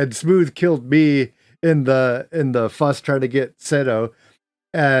Sato, and Smooth killed me in the fuss trying to get Sato,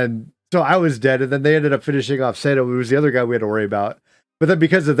 and so I was dead, and then they ended up finishing off Sato, who was the other guy we had to worry about. But then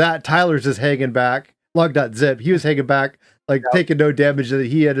because of that, Tyler's just hanging back. Log.zip, he was hanging back, like taking no damage, and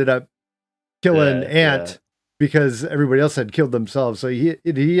he ended up killing Ant because everybody else had killed themselves. So he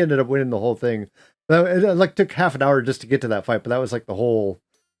ended up winning the whole thing. It like took half an hour just to get to that fight, but that was like the whole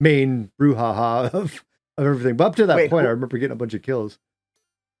main brouhaha of everything. But up to that point, I remember getting a bunch of kills.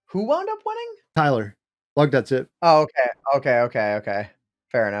 Who wound up winning? Tyler. Log.zip. Oh, okay.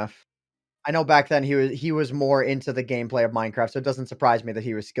 Fair enough. I know back then he was more into the gameplay of Minecraft, so it doesn't surprise me that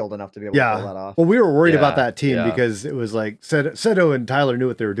he was skilled enough to be able to pull that off. Well, we were worried about that team because it was like Seto and Tyler knew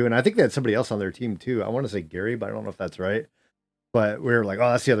what they were doing. I think they had somebody else on their team too. I want to say Gary, but I don't know if that's right. But we were like,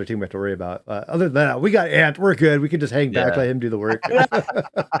 oh, that's the other team we have to worry about. Other than that, we got Ant. We're good. We can just hang back, let him do the work.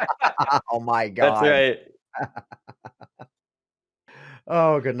 Oh my god. That's right.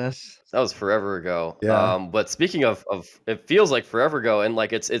 Oh goodness. That was forever ago. Yeah. But speaking of it feels like forever ago, and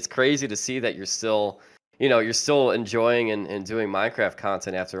like it's crazy to see that you're still enjoying and doing Minecraft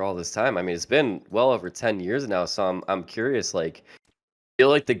content after all this time. I mean, it's been well over 10 years now, so I'm curious, like, feel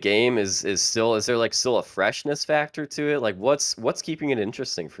like the game is there like still a freshness factor to it? Like what's keeping it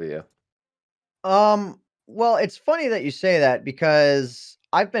interesting for you? Well, it's funny that you say that because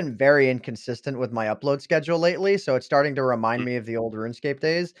I've been very inconsistent with my upload schedule lately, so it's starting to remind me of the old RuneScape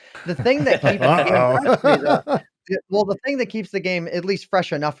days. The thing that keeps the thing that keeps the game at least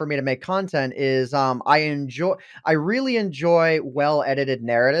fresh enough for me to make content is I really enjoy well-edited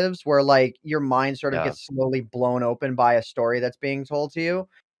narratives where like your mind sort of gets slowly blown open by a story that's being told to you.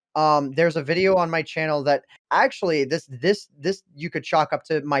 There's a video on my channel that actually this you could chalk up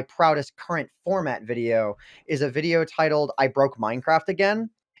to my proudest current format video is a video titled I broke Minecraft again.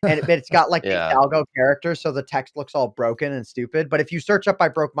 And it's got like the Algo character, so the text looks all broken and stupid. But if you search up I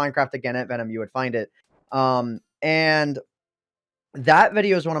broke Minecraft again at Venom, you would find it. And that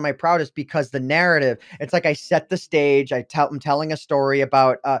video is one of my proudest because the narrative, it's like I set the stage. I'm telling a story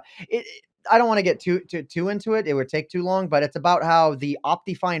about I don't want to get too into it. It would take too long, but it's about how the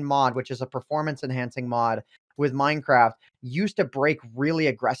Optifine mod, which is a performance enhancing mod with Minecraft, used to break really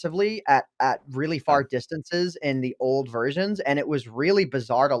aggressively at really far distances in the old versions, and it was really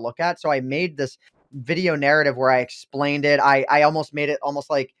bizarre to look at. So I made this video narrative where I explained it. I almost made it almost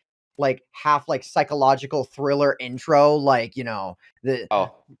like half like psychological thriller intro, like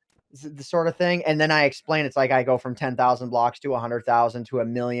the sort of thing. And then I explain it's like I go from 10,000 blocks to 100,000 to a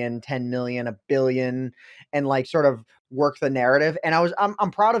million, 10 million, a billion, and like sort of work the narrative. And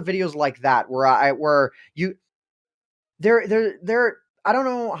I'm proud of videos like that where I don't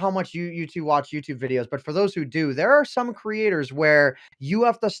know how much you two watch YouTube videos, but for those who do, there are some creators where you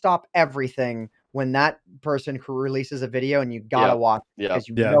have to stop everything when that person releases a video and you gotta watch it because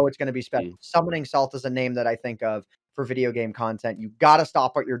you know it's going to be special. Summoning Salt is a name that I think of for video game content. You gotta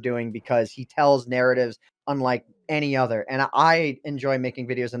stop what you're doing because he tells narratives unlike any other. And I enjoy making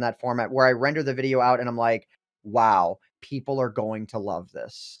videos in that format where I render the video out and I'm like, wow, people are going to love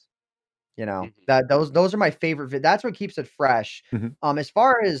this. That those are my favorite. That's what keeps it fresh. As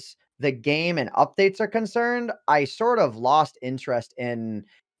far as the game and updates are concerned, I sort of lost interest in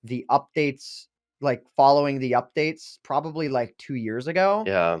the updates, like following the updates probably like 2 years ago.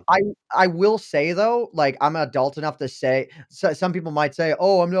 Yeah. I will say though, like I'm adult enough to say, so some people might say,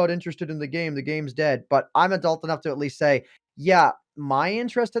 "Oh, I'm not interested in the game. The game's dead." But I'm adult enough to at least say, Yeah, my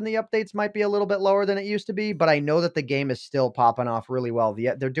interest in the updates might be a little bit lower than it used to be, but I know that the game is still popping off really well.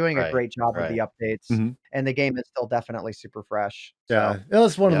 They're doing a Right, great job with the right. updates, Mhm. and the game is still definitely super fresh. Yeah, So,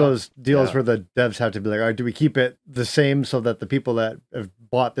 it's one of Yeah, those deals yeah. where the devs have to be like, "All right, do we keep it the same so that the people that have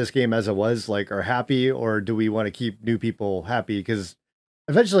bought this game as it was, like, are happy, or do we wanna keep new people happy?" Because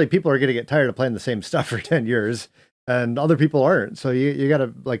eventually people are gonna get tired of playing the same stuff for 10 years, and other people aren't. So you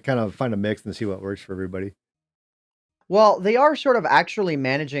gotta, like, kind of find a mix and see what works for everybody. well, they are sort of actually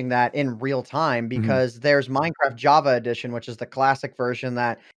managing that in real time Mhm. because there's Minecraft Java Edition, which is the classic version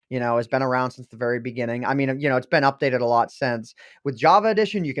that, has been around since the very beginning. I mean, it's been updated a lot since. With Java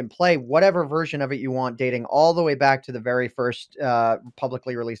Edition, you can play whatever version of it you want, dating all the way back to the very first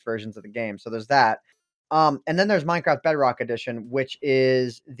publicly released versions of the game. So there's that. And then there's Minecraft Bedrock Edition, which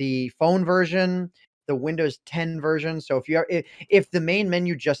is the phone version, the Windows 10 version. So if the main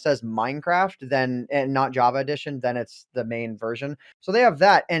menu just says Minecraft, then and not Java Edition, then it's the main version. So they have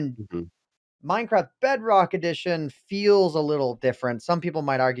that, and Mhm. Minecraft Bedrock Edition feels a little different. Some people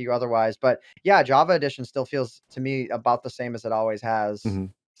might argue otherwise, but yeah, Java Edition still feels to me about the same as it always has. Mhm.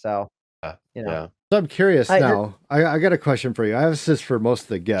 So, Yeah, you know, yeah. So I'm curious I now. I got a question for you. I have this for most of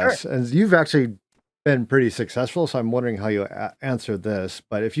the sure. guests, and you've actually been pretty successful. So I'm wondering how you answer this.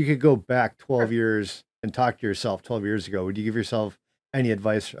 But if you could go back 12 Sure. years and talk to yourself 12 years ago, would you give yourself any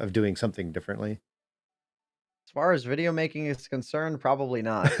advice of doing something differently? As far as video making is concerned, probably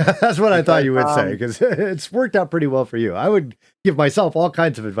not. That's what I thought Because you would say, because it's worked out pretty well for you. I would give myself all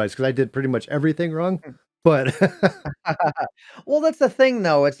kinds of advice because I did pretty much everything wrong. But Well, that's the thing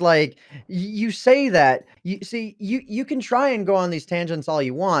though. It's like you say that. You see, you can try and go on these tangents all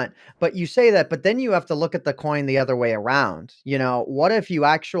you want, but you say that, but then you have to look at the coin the other way around. What if you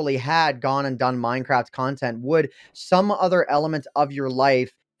actually had gone and done Minecraft content? Would some other element of your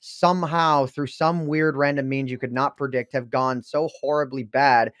life somehow through some weird random means you could not predict have gone so horribly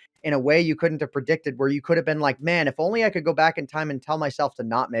bad in a way you couldn't have predicted where you could have been like, man, if only I could go back in time and tell myself to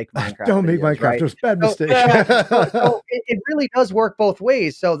not make Minecraft don't make videos, Minecraft. right? It was a bad So mistake. so it really does work both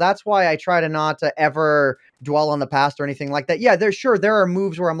ways, so that's why I try to not to ever dwell on the past or anything like that. Yeah, there are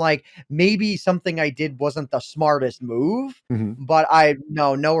moves where I'm like, maybe something I did wasn't the smartest move, Mhm. but I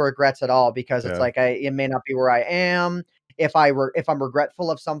no regrets at all because it's Yeah. like it may not be where I am. If I'm regretful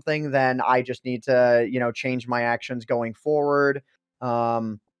of something, then I just need to, change my actions going forward.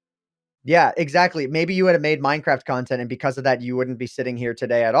 Um, yeah, exactly. Maybe you would have made Minecraft content, and because of that, you wouldn't be sitting here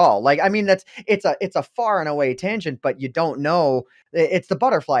today at all. Like, I mean, it's a far and away tangent, but you don't know. It's the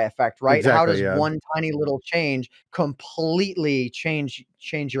butterfly effect, right? How Exactly. does Yeah. one tiny little change completely change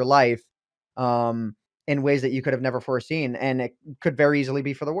your life, um, in ways that you could have never foreseen, and it could very easily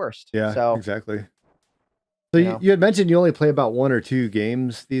be for the worst. Yeah. So, Exactly. So you you, know. you had mentioned you only play about one or two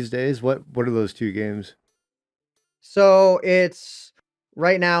games these days. What are those two games? So it's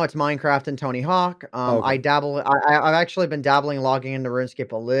right now it's Minecraft and Tony Hawk. Oh, I okay. dabble. I've actually been dabbling, logging into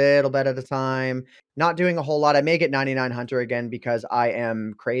RuneScape a little bit at a time. Not doing a whole lot. I may get 99 Hunter again because I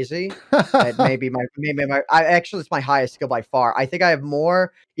am crazy. It may be my. I actually it's my highest skill by far. I think I have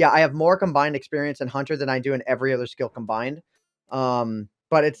more. Yeah, I have more combined experience in Hunter than I do in every other skill combined.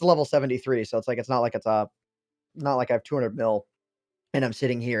 But it's level 73, so it's like not like I have 200 mil and I'm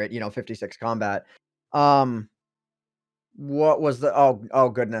sitting here at 56 combat. Um, what was the oh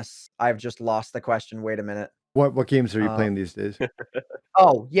goodness, I've just lost the question, wait a minute. What games are you Uh, playing these days?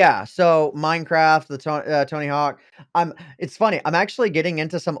 oh, yeah, so Minecraft, the Tony Hawk. It's funny, I'm actually getting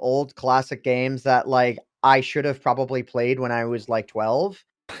into some old classic games that, like, I should have probably played when I was, like, 12.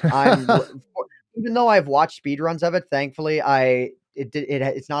 I'm l for even though I've watched speedruns of it, thankfully,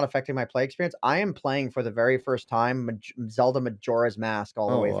 it's not affecting my play experience. I am playing for the very first time Zelda Majora's Mask all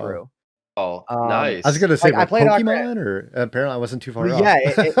the Oh, way wow. through. Oh, Um, I was nice. gonna say like, I like played Pokemon, or apparently I wasn't too Well, far yeah,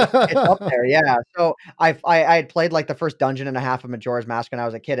 off. it's up there, yeah. So I had played, like, the first dungeon and a half of Majora's Mask when I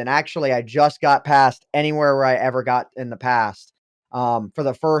was a kid, and actually, I just got past anywhere where I ever got in the past, for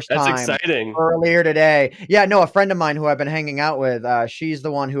the first That's time exciting. earlier today. Yeah, no, a friend of mine who I've been hanging out with, she's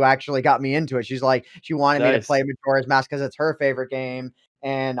the one who actually got me into it. She's like she wanted me to play Nice. Majora's Mask because it's her favorite game,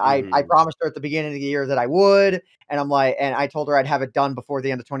 and I Mhm. promised her at the beginning of the year that I would, and I told her I'd have it done before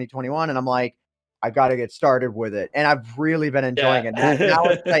the end of 2021, and I'm like, I've gotta get started with it, and I've really been enjoying Yeah. it. Now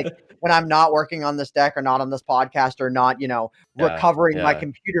it's like when I'm not working on this deck or not on this podcast or not, Yeah, recovering my yeah.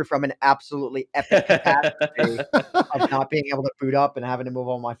 computer from an absolutely epic catastrophe of not being able to boot up and having to move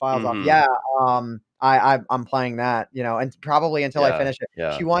all my files off. Mhm. Yeah, I'm playing that, and probably until I Yeah, finish it.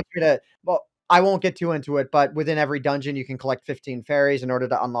 yeah. She wants me to well, I won't get too into it, but within every dungeon, you can collect 15 fairies in order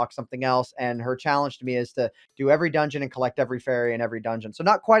to unlock something else, and her challenge to me is to do every dungeon and collect every fairy in every dungeon. So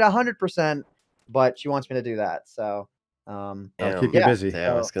not quite 100%, but she wants me to do that, so I'll Damn. keep you Yeah. busy.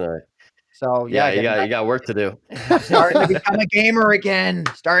 Damn, it's gonna. So Yeah, yeah, getting you back, got work to do. starting to become a gamer again.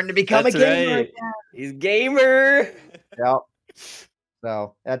 Starting to become a That's gamer right. again. He's gamer. Yep.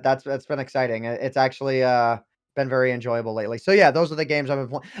 So that's been exciting. It's actually been very enjoyable lately. So yeah, those are the games I've been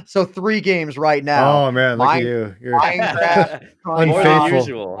playing. So 3 games right now. Oh man, look at you. You're Minecraft, Tony More than Hawk,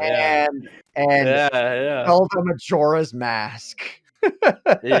 usual. Yeah. and Yeah. Zelda Majora's Mask.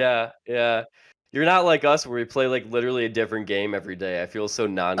 Yeah. You're not like us where we play like literally a different game every day. I feel so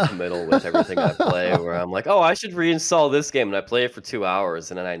non-committal with everything I play where I'm like, oh, I should reinstall this game and I play it for 2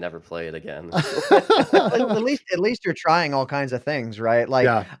 hours and then I never play it again. At least you're trying all kinds of things, right? Like,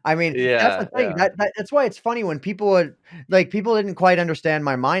 Yeah. I mean, that's the thing. Yeah. That's why it's funny when people would people didn't quite understand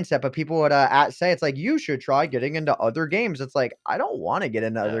my mindset, but people would say it's like you should try getting into other games. It's like I don't want to get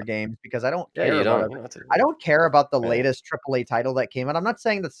into other Yeah. games because I don't Yeah, care you about don't. other. You don't have to. I don't care about the Right. latest AAA title that came out. I'm not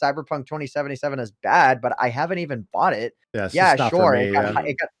saying that Cyberpunk 2077 is bad, but I haven't even bought it. Yeah, it's Yeah, just not for sure. me. Yeah.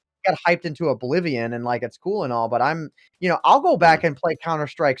 It got hyped into oblivion and like it's cool and all, but I'll go back and play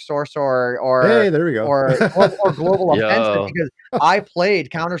Counter-Strike Source Hey, there we go. or Global Offensive Yo. because I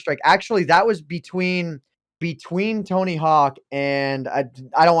played Counter-Strike. Actually, that was between Tony Hawk and I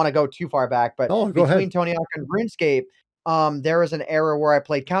don't want to go too far back, but Oh, go between ahead. Tony Hawk and RuneScape, there was an era where I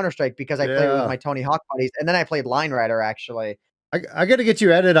played Counter-Strike because I played it with Yeah. my Tony Hawk buddies, and then I played Line Rider actually. I got to get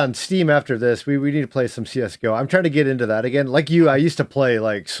you added on Steam after this. We need to play some CS:GO. I'm trying to get into that again. Like you, I used to play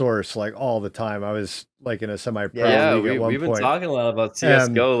like Source like all the time. I was like in a semi-pro Yeah, league at one we've been point. talking a lot about And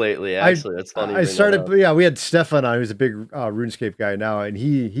CS:GO lately. I Actually, that's funny. I you bring that started. up. Yeah, we had Stefan on, who's a big RuneScape guy now, and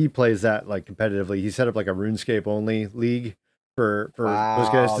he plays that like competitively. He set up like a RuneScape only league for those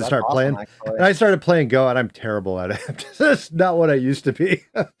guys Wow, to that's start awesome, playing. actually. And I started playing Go, and I'm terrible at it. That's not what I used to be.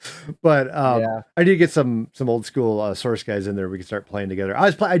 But Yeah. I need to get some old school Source guys in there. We can start playing together.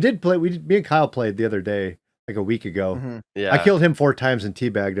 I did play. Me and Kyle played the other day, like a week ago. Mhm. I Yeah. killed him 4 times and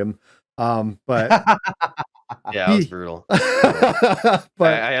teabagged him. But Yeah, it was brutal. but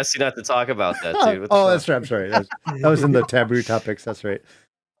I asked you not to talk about that, dude. What the oh, fuck? that's right. I'm sorry. That was in the taboo topics. That's right.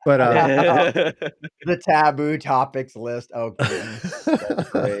 But The taboo topics list. Oh goodness, that's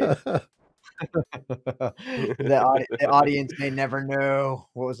great. The audience may never know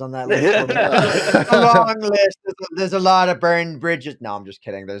what was on that list. It's a long list. There's a lot of burned bridges. No, I'm just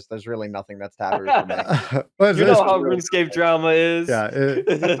kidding. There's really nothing that's taboo for me. Well, You it's- know how RuneScape drama is.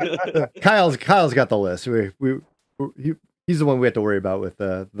 Yeah, Kyle's got the list. He's the one we have to worry about with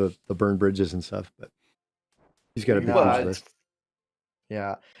the burn bridges and stuff. But he's got a big No, huge But list.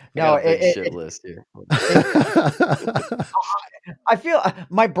 Yeah. I No, got a big shit list here. I feel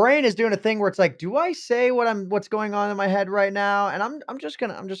my brain is doing a thing where it's like, do I say what's going on in my head right now? And I'm just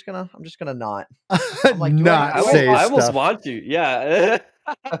gonna not. I'm like, do Not I say I almost stuff. want to. Yeah.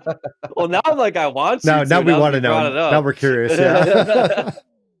 Well, now I'm like, I want Now to. we want to you brought know. it up. Now we're curious. Yeah.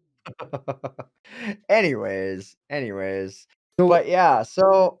 anyways. So, But yeah,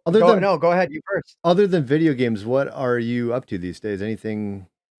 so go ahead, you first. other than video games, what are you up to these days? Anything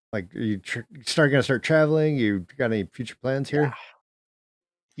like, are you gonna start traveling? You got any future plans here?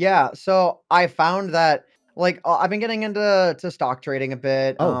 Yeah, so I found that I've been getting into stock trading a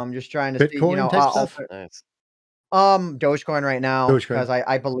bit. Oh, Just trying to see, Bitcoin type stuff? Nice. Dogecoin right now Dogecoin. because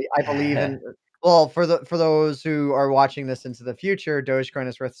I believe in well for those who are watching this into the future, Dogecoin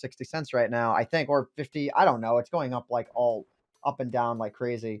is worth 60 cents right now, I think, or 50. I don't know. It's going up like all up and down like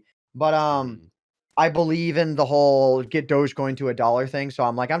crazy. But I believe in the whole get Dogecoin to $1 thing. So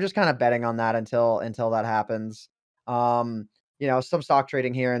I'm just kind of betting on that until that happens. Some stock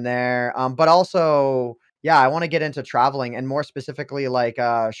trading here and there. But also, yeah, I want to get into traveling and more specifically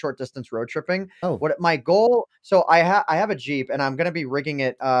short distance road tripping. Oh, What my goal, so I have a Jeep and I'm gonna be rigging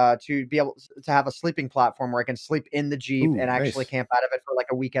it to be able to have a sleeping platform where I can sleep in the Jeep ooh, and actually nice. camp out of it for like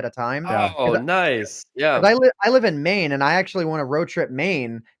a week at a time. Yeah. Oh, nice. Yeah. I live in Maine, and I actually want to road trip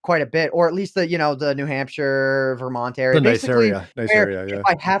Maine quite a bit, or at least the New Hampshire, Vermont area. It's a nice Basically, area. Nice where area. if Yeah.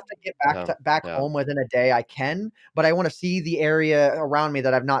 I have to get back Yeah. home within a day, I can. But I want to see the area around me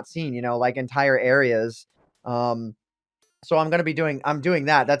that I've not seen. Like entire areas. So I'm doing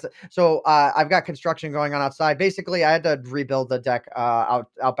that. I've got construction going on outside. Basically, I had to rebuild the deck out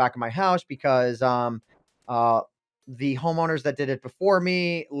back of my house because the homeowners that did it before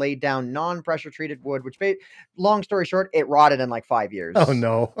me laid down non-pressure treated wood, which long story short, it rotted in like 5 years. Oh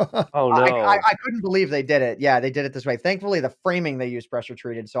no. Oh no. I couldn't believe they did it. Yeah, they did it this way. Thankfully, the framing they used pressure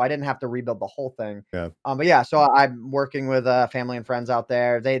treated, so I didn't have to rebuild the whole thing. Yeah. But yeah, so I'm working with family and friends out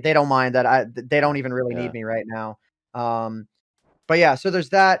there. They don't mind that they don't even really need me right now. But yeah, so there's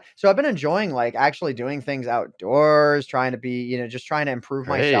that. So I've been enjoying like actually doing things outdoors, trying to be, just trying to improve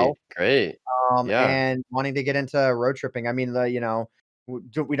myself. Great. Yeah. And wanting to get into road tripping. I mean,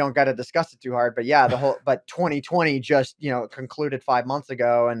 we don't got to discuss it too hard, but yeah, but 2020 just, concluded 5 months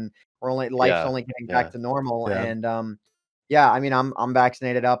ago, and life's Yeah. only getting back Yeah. to normal. Yeah. And, yeah, I mean, I'm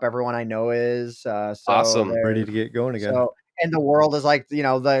vaccinated up. Everyone I know is, so Awesome. Ready there's, to get going again. so, and the world is like,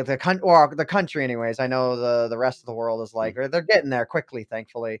 the country anyways. I know the rest of the world is like, Mm. or they're getting there quickly,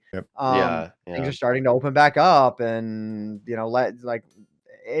 thankfully. Yep. Yeah. Things Yeah. are starting to open back up, and,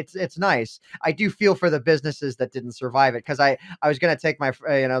 it's nice. I do feel for the businesses that didn't survive it, because I was gonna take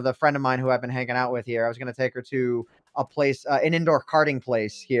the friend of mine who I've been hanging out with here. I was gonna take her to a place, an indoor karting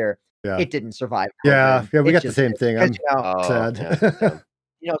place here. Yeah. It didn't survive Yeah. COVID. Yeah. We It got the just same didn't, thing. 'cause, I'm Oh, yeah. sad.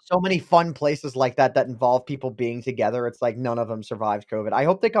 Yeah. so many fun places like that moved people being together. It's like none of them survived COVID. I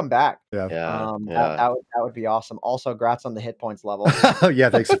hope they come back. Yeah. Yeah. That Yeah. that would be awesome. Also, grats on the hit points level.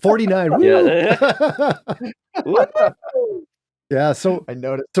 Yeah. Thanks. 49. Woo! Yeah. Woo! Yeah. So I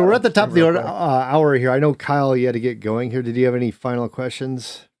noticed So that we're on at the top of stream the real quick. hour here. I know Kyle, you had to get going here. Did you have any final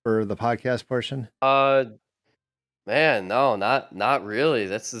questions for the podcast portion? Man, no, not really.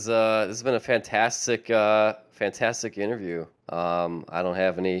 This has been a fantastic interview. I don't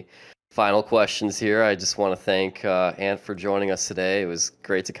have any final questions here. I just want to thank Ant for joining us today. It was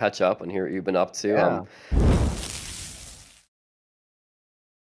great to catch up and hear what you've been up to. Yeah.